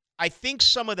 I think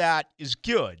some of that is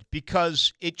good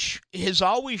because it has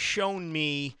always shown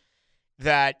me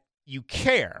that you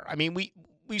care. I mean, we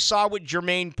saw what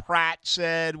Jermaine Pratt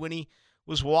said when he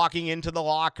was walking into the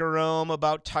locker room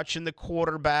about touching the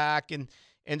quarterback and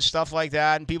stuff like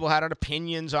that, and people had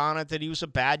opinions on it that he was a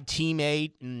bad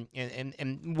teammate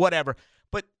and whatever.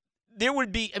 But there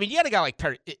would be, I mean, you had a guy like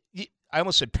Perry. I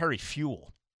almost said Perry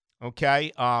Fuel.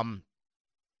 Okay,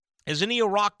 isn't he a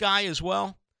rock guy as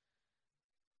well?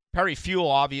 Perry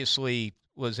Fuel obviously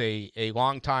was a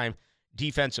longtime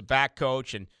defensive back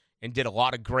coach and did a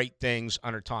lot of great things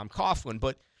under Tom Coughlin.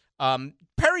 But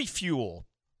Perry Fuel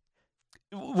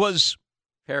was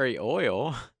Perry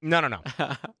Oil. No.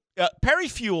 Perry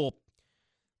Fuel.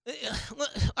 All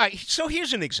right, so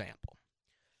here's an example.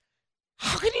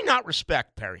 How can you not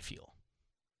respect Perry Fuel?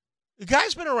 The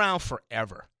guy's been around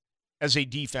forever as a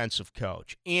defensive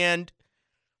coach. And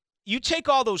you take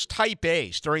all those type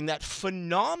A's during that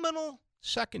phenomenal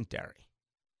secondary.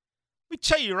 Let me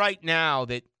tell you right now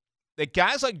that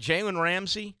guys like Jalen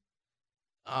Ramsey,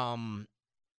 Aaron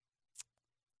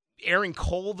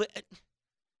Cole, they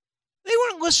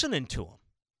weren't listening to him.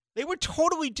 They were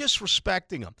totally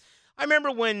disrespecting him. I remember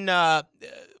when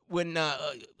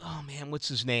what's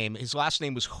his name? His last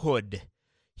name was Hood.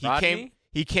 Rodney?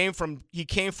 He came from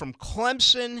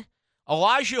Clemson,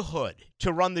 Elijah Hood,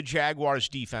 to run the Jaguars'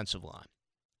 defensive line,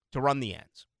 to run the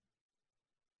ends.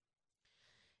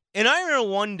 And I remember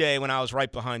one day when I was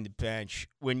right behind the bench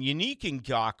when Yannick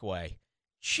Ngakoue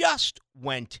just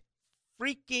went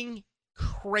freaking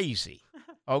crazy.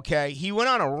 Okay? He went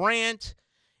on a rant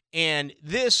and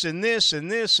this and this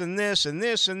and this and this and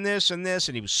this and this and this,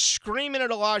 and he was screaming at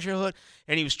Elijah Hood,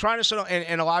 and he was trying to settle,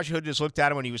 and Elijah Hood just looked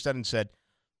at him when he was done and said,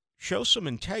 "Show some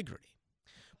integrity."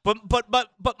 But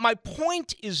my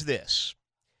point is this.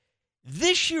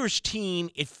 This year's team,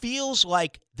 it feels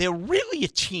like they're really a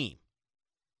team.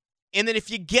 And that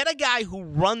if you get a guy who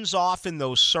runs off in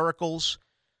those circles,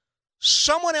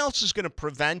 someone else is going to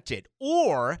prevent it.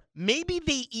 Or maybe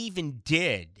they even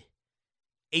did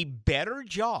a better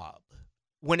job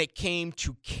when it came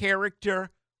to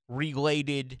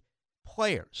character-related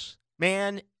players.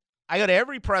 Man, I go to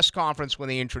every press conference when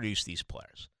they introduce these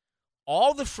players.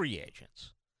 All the free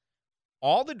agents,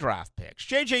 all the draft picks.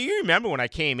 JJ, you remember when I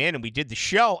came in and we did the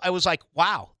show, I was like,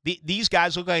 wow, these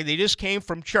guys look like they just came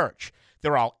from church.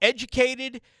 They're all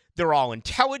educated. They're all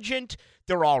intelligent.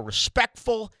 They're all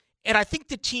respectful. And I think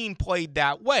the team played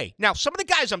that way. Now, some of the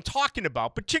guys I'm talking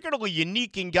about, particularly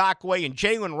Yannick Ngakoue and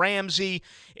Jalen Ramsey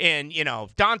and,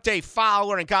 Dante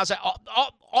Fowler and guys,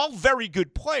 all very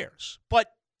good players,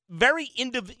 but very,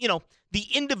 the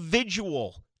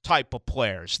individual type of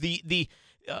players, the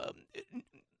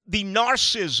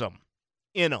narcissism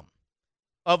in them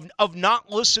of not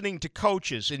listening to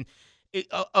coaches and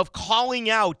of calling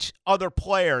out other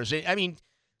players. I mean,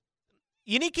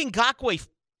 Yannick Ngakoue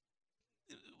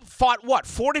fought, what,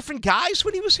 4 different guys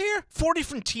when he was here? 4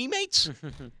 different teammates?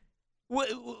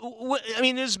 I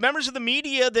mean, there's members of the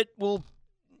media that will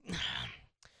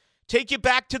take you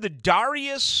back to the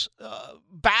Darius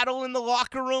battle in the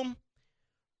locker room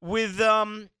with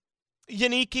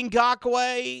Yannick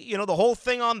Ngakoue, you know, the whole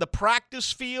thing on the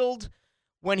practice field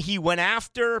when he went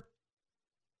after,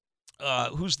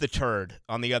 who's the turd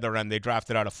on the other end? They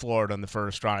drafted out of Florida in the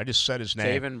first round. I just said his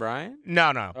name. Taven Bryan?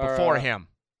 No, before Or, him.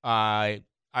 I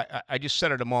just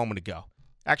said it a moment ago.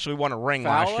 Actually won a ring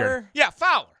Fowler? last year. Yeah,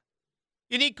 Fowler.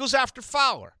 Yannick goes after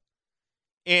Fowler.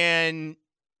 And I'm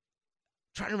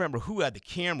trying to remember who had the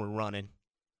camera running.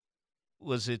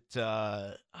 Was it,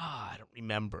 I don't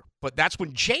remember. But that's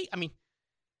when Jalen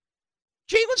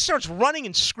starts running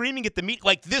and screaming at the meet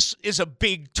like this is a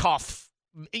big, tough,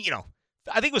 you know,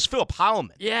 I think it was Philip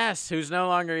Heilman. Yes, who's no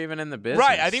longer even in the business.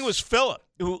 Right, I think it was Philip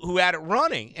who had it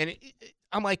running. And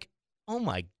I'm like, oh,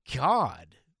 my God,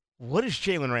 what is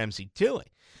Jalen Ramsey doing?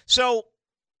 So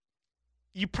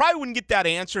you probably wouldn't get that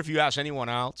answer if you asked anyone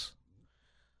else.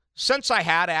 Since I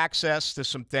had access to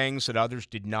some things that others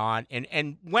did not,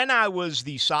 and when I was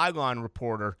the sideline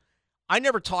reporter, I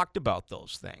never talked about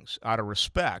those things out of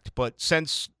respect. But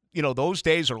since, you know, those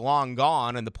days are long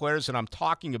gone and the players that I'm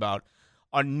talking about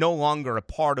are no longer a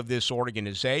part of this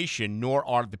organization, nor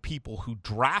are the people who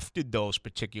drafted those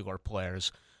particular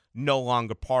players no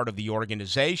longer part of the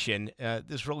organization,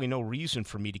 there's really no reason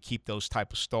for me to keep those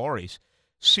type of stories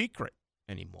secret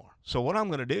anymore. So what I'm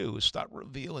going to do is start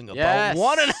revealing about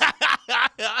one and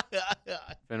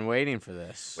Been waiting for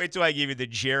this. Wait till I give you the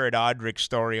Jared Odrick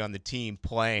story on the team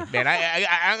playing. Man,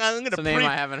 I'm going to a name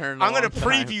I haven't heard in a I'm going to long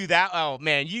time. preview that. Oh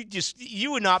man,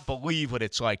 you would not believe what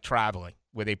it's like traveling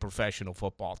with a professional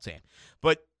football team.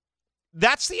 But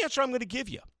that's the answer I'm going to give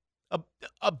you.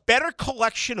 A better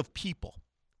collection of people.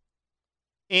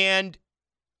 And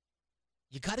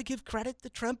you got to give credit to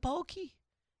Trent Baalke.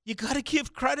 You got to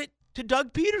give credit to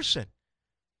Doug Peterson.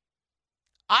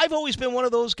 I've always been one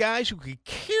of those guys who could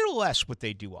care less what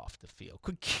they do off the field,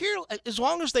 could care as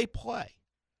long as they play.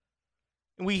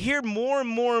 And we hear more and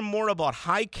more and more about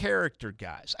high-character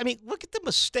guys. I mean, look at the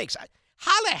mistakes.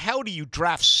 How the hell do you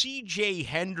draft C.J.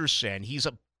 Henderson? He's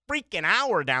a freaking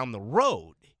hour down the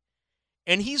road,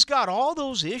 and he's got all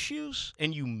those issues,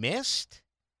 and you missed?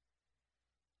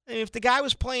 And if the guy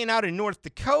was playing out in North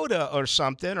Dakota or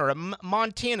something, or a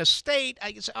Montana State,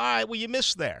 I could say, all right, well, you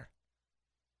missed there.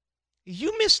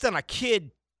 You missed on a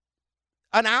kid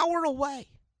an hour away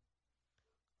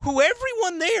who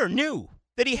everyone there knew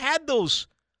that he had those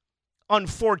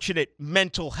unfortunate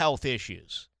mental health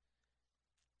issues.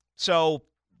 So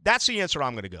that's the answer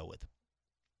I'm going to go with.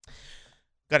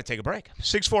 Got to take a break.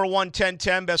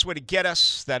 641-1010, best way to get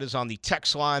us. That is on the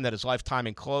text line. That is Lifetime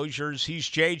Enclosures. He's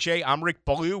JJ. I'm Rick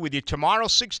Ballou with you tomorrow,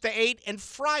 6 to 8, and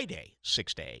Friday,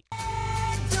 6 to 8.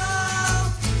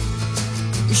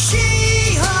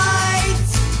 She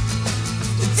hides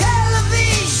the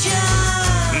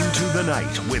television. Into the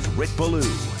Night with Rick Ballou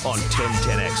on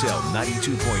 1010XL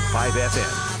 92.5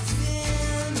 FM.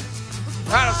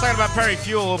 All right, I was talking about Perry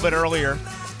Fewell a little bit earlier.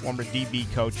 Former DB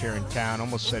coach here in town.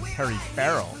 Almost said Perry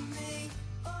Farrell.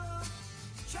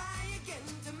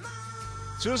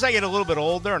 As soon as I get a little bit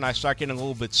older and I start getting a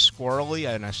little bit squirrely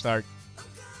and I start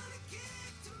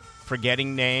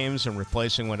forgetting names and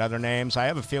replacing with other names, I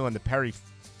have a feeling that Perry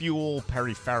Fewell,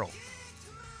 Perry Farrell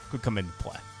could come into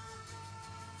play.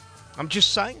 I'm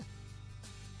just saying.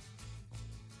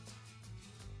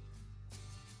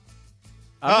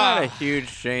 I'm not a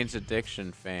huge Jane's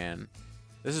Addiction fan.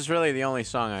 This is really the only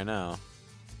song I know.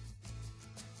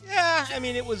 Yeah, I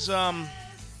mean, it was always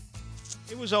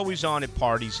on at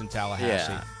parties in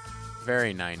Tallahassee. Yeah,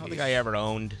 very 90s. I don't think I ever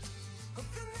owned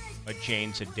a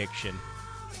Jane's Addiction.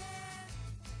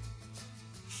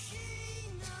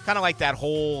 Kind of like that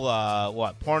whole,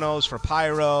 pornos for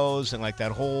pyros and like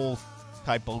that whole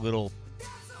type of little,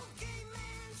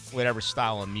 whatever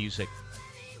style of music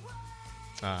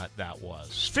that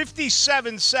was.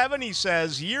 5770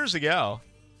 says, years ago,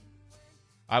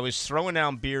 I was throwing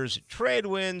down beers at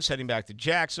Tradewinds, heading back to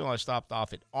Jacksonville. I stopped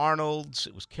off at Arnold's.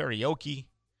 It was karaoke.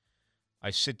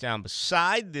 I sit down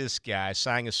beside this guy,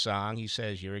 sang a song. He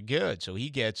says, "You're good." So he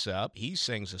gets up. He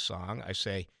sings a song. I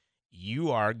say, "You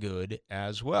are good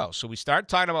as well." So we start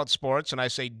talking about sports, and I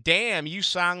say, "Damn, you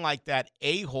sound like that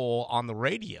a-hole on the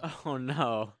radio." Oh,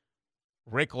 no.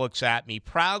 Rick looks at me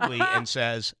proudly and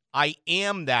says, "I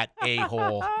am that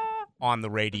a-hole on the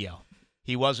radio."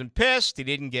 He wasn't pissed. He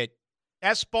didn't get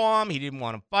S-bomb. He didn't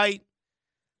want to fight.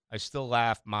 I still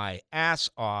laugh my ass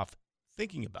off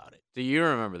thinking about it. Do you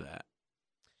remember that?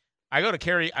 I go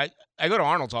to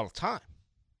Arnold's all the time.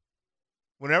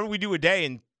 Whenever we do a day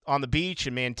in on the beach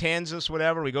in Matanzas,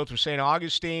 whatever. We go through St.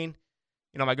 Augustine.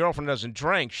 You know, my girlfriend doesn't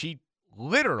drink. She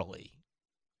literally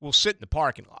will sit in the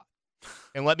parking lot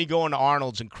and let me go into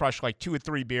Arnold's and crush like 2 or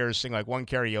 3 beers, sing like one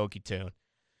karaoke tune,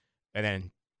 and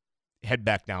then head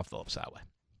back down Phillips Highway.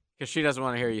 Because she doesn't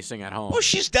want to hear you sing at home. Well,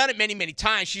 she's done it many, many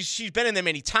times. She's been in there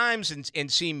many times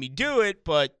and seen me do it,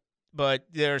 but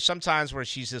there are some times where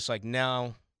she's just like,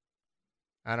 no,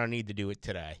 I don't need to do it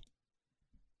today.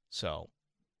 So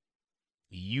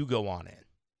you go on in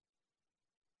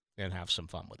and have some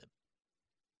fun with it.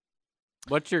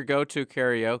 What's your go-to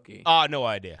karaoke? No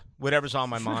idea. Whatever's on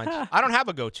my mind. I don't have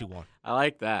a go-to one. I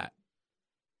like that.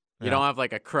 You Yeah. don't have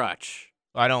like a crutch.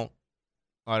 I don't.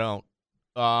 I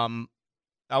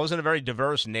was in a very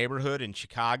diverse neighborhood in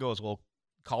Chicago. It was a little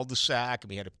cul-de-sac, and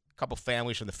we had a couple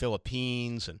families from the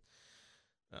Philippines, and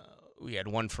we had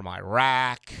one from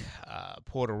Iraq,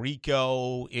 Puerto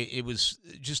Rico. It was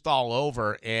just all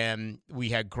over, and we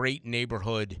had great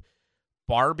neighborhood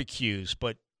barbecues.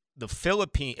 But the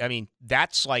Philippines, I mean,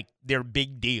 that's like their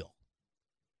big deal.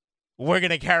 We're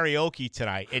going to karaoke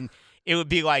tonight. And it would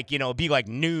be like, it'd be like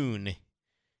noon,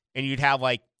 and you'd have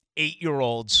like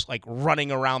 8-year-olds like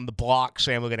running around the block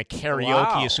saying we're going to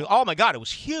karaoke. Wow. So, oh my God, it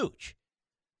was huge.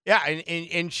 Yeah,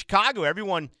 in Chicago,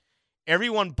 everyone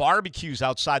barbecues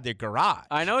outside their garage.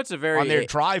 I know it's a very on their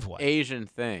driveway. Asian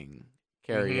thing,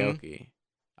 karaoke.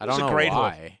 I It was don't a know great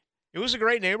why. hood. It was a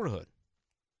great neighborhood.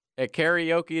 At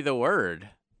karaoke, the word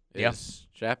Yeah. is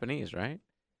Japanese, right?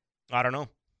 I don't know.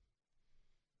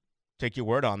 Take your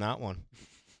word on that one.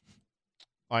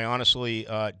 I honestly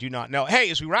do not know. Hey,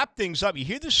 as we wrap things up, you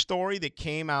hear this story that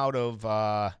came out of,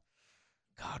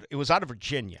 it was out of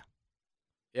Virginia,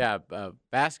 Yeah,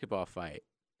 basketball fight.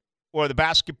 or the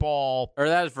basketball. Or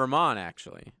that is Vermont,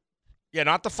 actually. Yeah,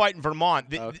 not the fight in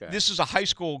Vermont. Okay. This is a high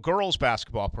school girls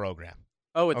basketball program.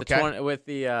 Oh, with Okay.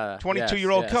 the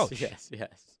 22-year-old yes, coach. Yes.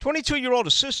 22-year-old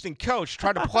assistant coach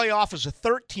tried to play off as a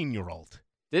 13-year-old.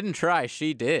 Didn't try.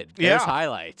 She did. Yeah. There's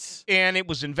highlights. And it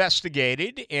was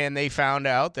investigated, and they found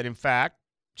out that, in fact,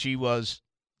 she was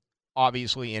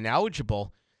obviously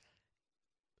ineligible.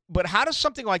 But how does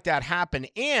something like that happen?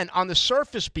 And on the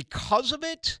surface, because of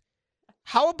it,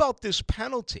 how about this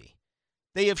penalty?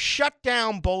 They have shut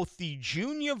down both the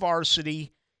junior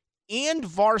varsity and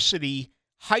varsity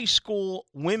high school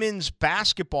women's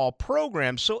basketball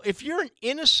program. So if you're an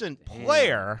innocent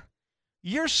player,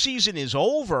 your season is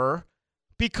over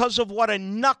because of what a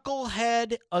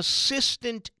knucklehead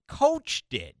assistant coach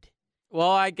did. Well,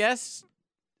 I guess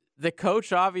the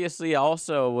coach obviously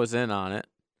also was in on it.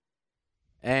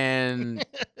 And, if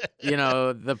You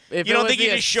don't it think was he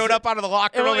the just showed up out of the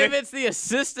locker Well, room? if it's the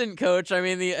assistant coach, I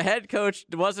mean, the head coach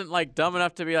wasn't like dumb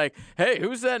enough to be like, "Hey,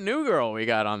 who's that new girl we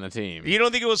got on the team?" You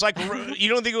don't think it was like Robert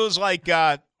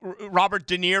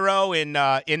De Niro in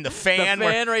The Fan, the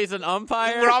fan raised an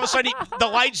umpire. where all of a sudden the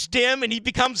lights dim and he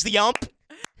becomes the ump.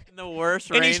 in the worst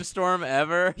and he's- rainstorm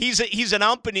ever. He's an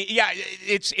ump, and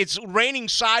it's raining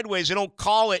sideways. They don't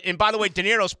call it. And by the way, De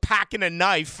Niro's packing a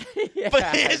knife,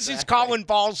 but he's calling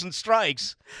balls and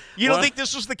strikes. You don't Well- think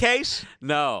this was the case?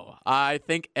 No, I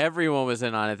think everyone was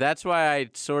in on it. That's why I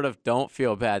sort of don't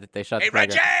feel bad that they shut Hey, the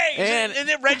program. Reggie! And And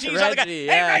then Reggie's on the guy. Reggie, Hey,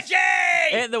 yes.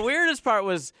 Reggie! And the weirdest part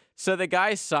was, so the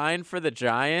guy signed for the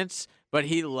Giants, but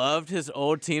he loved his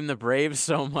old team, the Braves,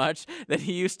 so much that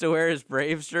he used to wear his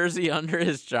Braves jersey under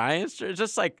his Giants jersey.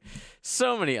 Just like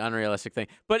so many unrealistic things.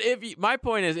 But my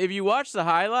point is, if you watch the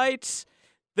highlights,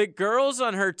 the girls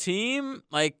on her team,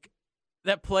 like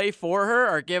that play for her,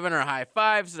 are giving her high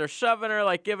fives. They're shoving her,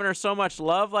 like giving her so much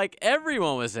love. Like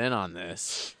everyone was in on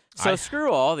this. So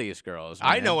screw all these girls.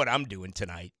 I man. know what I'm doing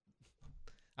tonight.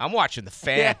 I'm watching The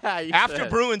Fan. Yeah, you after should.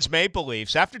 Bruins Maple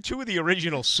Leafs, after 2 of the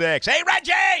original 6. Hey,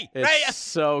 Reggie! It's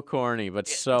so corny, but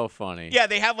so funny. Yeah,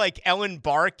 they have like Ellen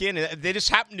Barkin. And they just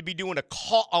happen to be doing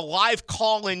a live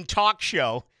call-in talk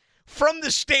show from the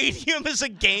stadium as a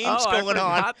game's I going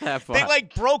on. forgot that They part.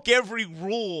 like broke every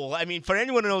rule. I mean, for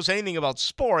anyone who knows anything about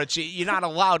sports, you're not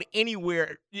allowed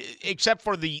anywhere except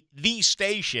for the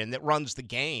station that runs the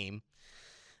game.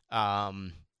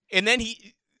 And then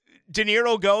De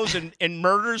Niro goes and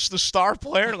murders the star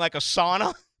player in like a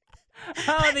sauna.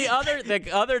 Oh, the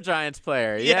other Giants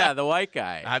player. Yeah. Yeah, the white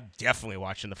guy. I'm definitely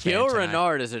watching The Fan Gil tonight.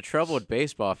 Renard is a troubled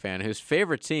baseball fan whose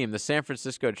favorite team, the San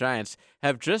Francisco Giants,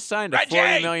 have just signed a Reggie!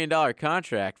 $40 million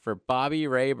contract for Bobby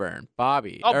Rayburn.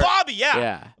 Bobby. Oh, Bobby, yeah.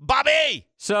 Yeah. Bobby!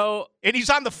 So, And he's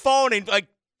on the phone, and like,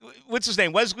 what's his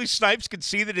name? Wesley Snipes can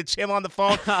see that it's him on the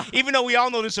phone, even though we all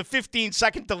know there's a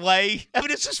 15-second delay. I mean,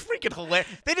 it's just freaking hilarious.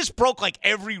 They just broke like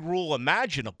every rule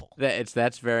imaginable.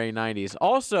 that's very 90s.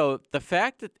 Also, the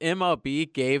fact that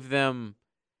MLB gave them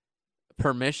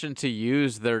permission to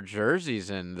use their jerseys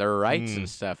and their rights and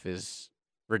stuff is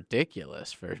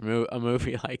ridiculous for a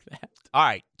movie like that. All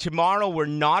right, tomorrow we're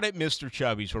not at Mr.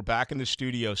 Chubby's. We're back in the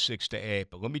studio 6 to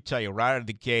 8. But let me tell you, right out of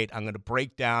the gate, I'm going to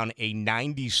break down a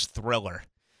 90s thriller.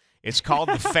 It's called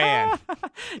The Fan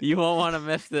You won't want to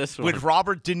miss this one. with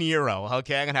Robert De Niro.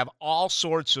 Okay, I'm going to have all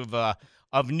sorts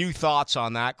of new thoughts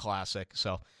on that classic.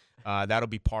 So that'll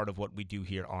be part of what we do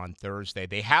here on Thursday.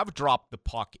 They have dropped the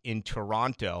puck in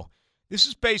Toronto. This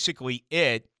is basically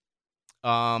it.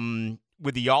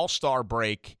 With the All-Star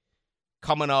break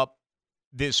coming up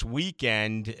this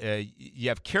weekend, you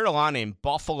have Carolina in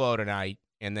Buffalo tonight,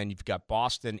 and then you've got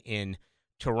Boston in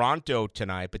Toronto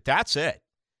tonight. But that's it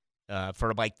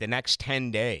for like the next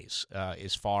 10 days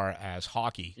as far as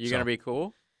hockey. You going to be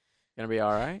cool? Going to be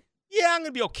all right? Yeah, I'm going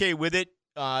to be okay with it.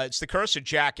 It's the curse of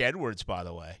Jack Edwards, by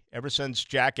the way. Ever since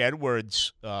Jack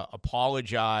Edwards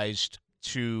apologized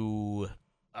to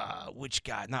which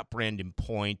guy? Not Brandon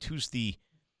Point. Who's the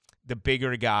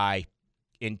bigger guy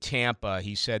in Tampa?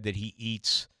 He said that he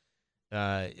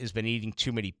has been eating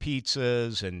too many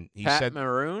pizzas, and he said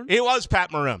Maroon? It was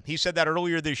Pat Maroon. He said that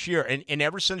earlier this year, and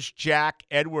ever since Jack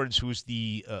Edwards, who's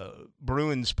the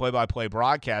Bruins play-by-play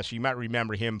broadcaster, you might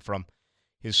remember him from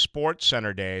his Sports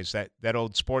Center days, that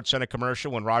old Sports Center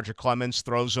commercial when Roger Clemens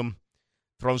throws him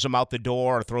out the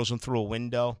door or throws him through a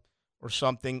window or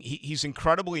something. He's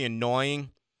incredibly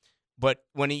annoying, but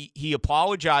when he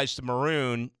apologized to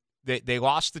Maroon, they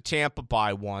lost to Tampa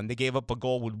by 1. They gave up a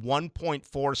goal with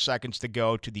 1.4 seconds to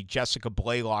go to the Jessica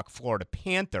Blaylock Florida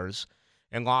Panthers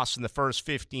and lost in the first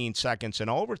 15 seconds in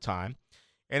overtime.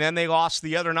 And then they lost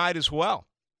the other night as well.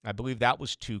 I believe that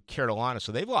was to Carolina.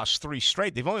 So they've lost 3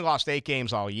 straight. They've only lost 8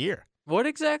 games all year. What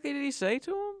exactly did he say to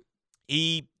him?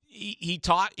 He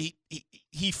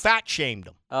fat shamed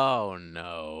him. Oh,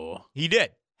 no. He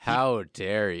did. How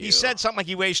dare you? He said something like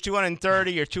he weighs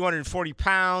 230 or 240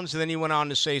 pounds, and then he went on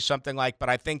to say something like, but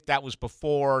I think that was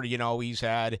before, he's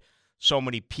had so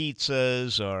many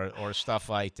pizzas or stuff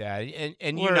like that.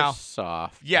 And We're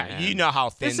soft. Yeah, man. you know how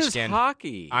thin-skinned. This is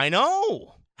hockey. I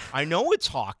know it's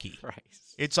hockey.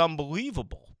 Christ. It's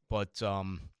unbelievable. But,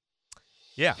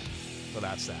 yeah, so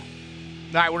that's that.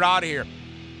 All right, we're out of here.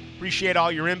 Appreciate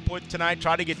all your input tonight.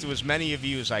 Try to get to as many of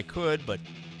you as I could, but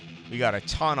we got a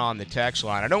ton on the text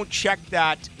line. I don't check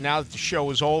that now that the show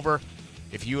is over.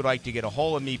 If you would like to get a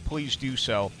hold of me, please do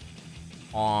so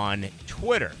on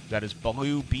Twitter. That is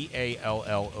Ballou,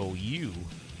 BALLOU,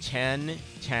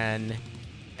 1010XL.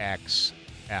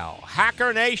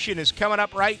 Hacker Nation is coming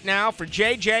up right now for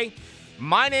JJ.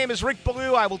 My name is Rick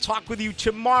Ballou. I will talk with you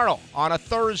tomorrow on a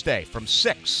Thursday from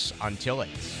 6 until 8.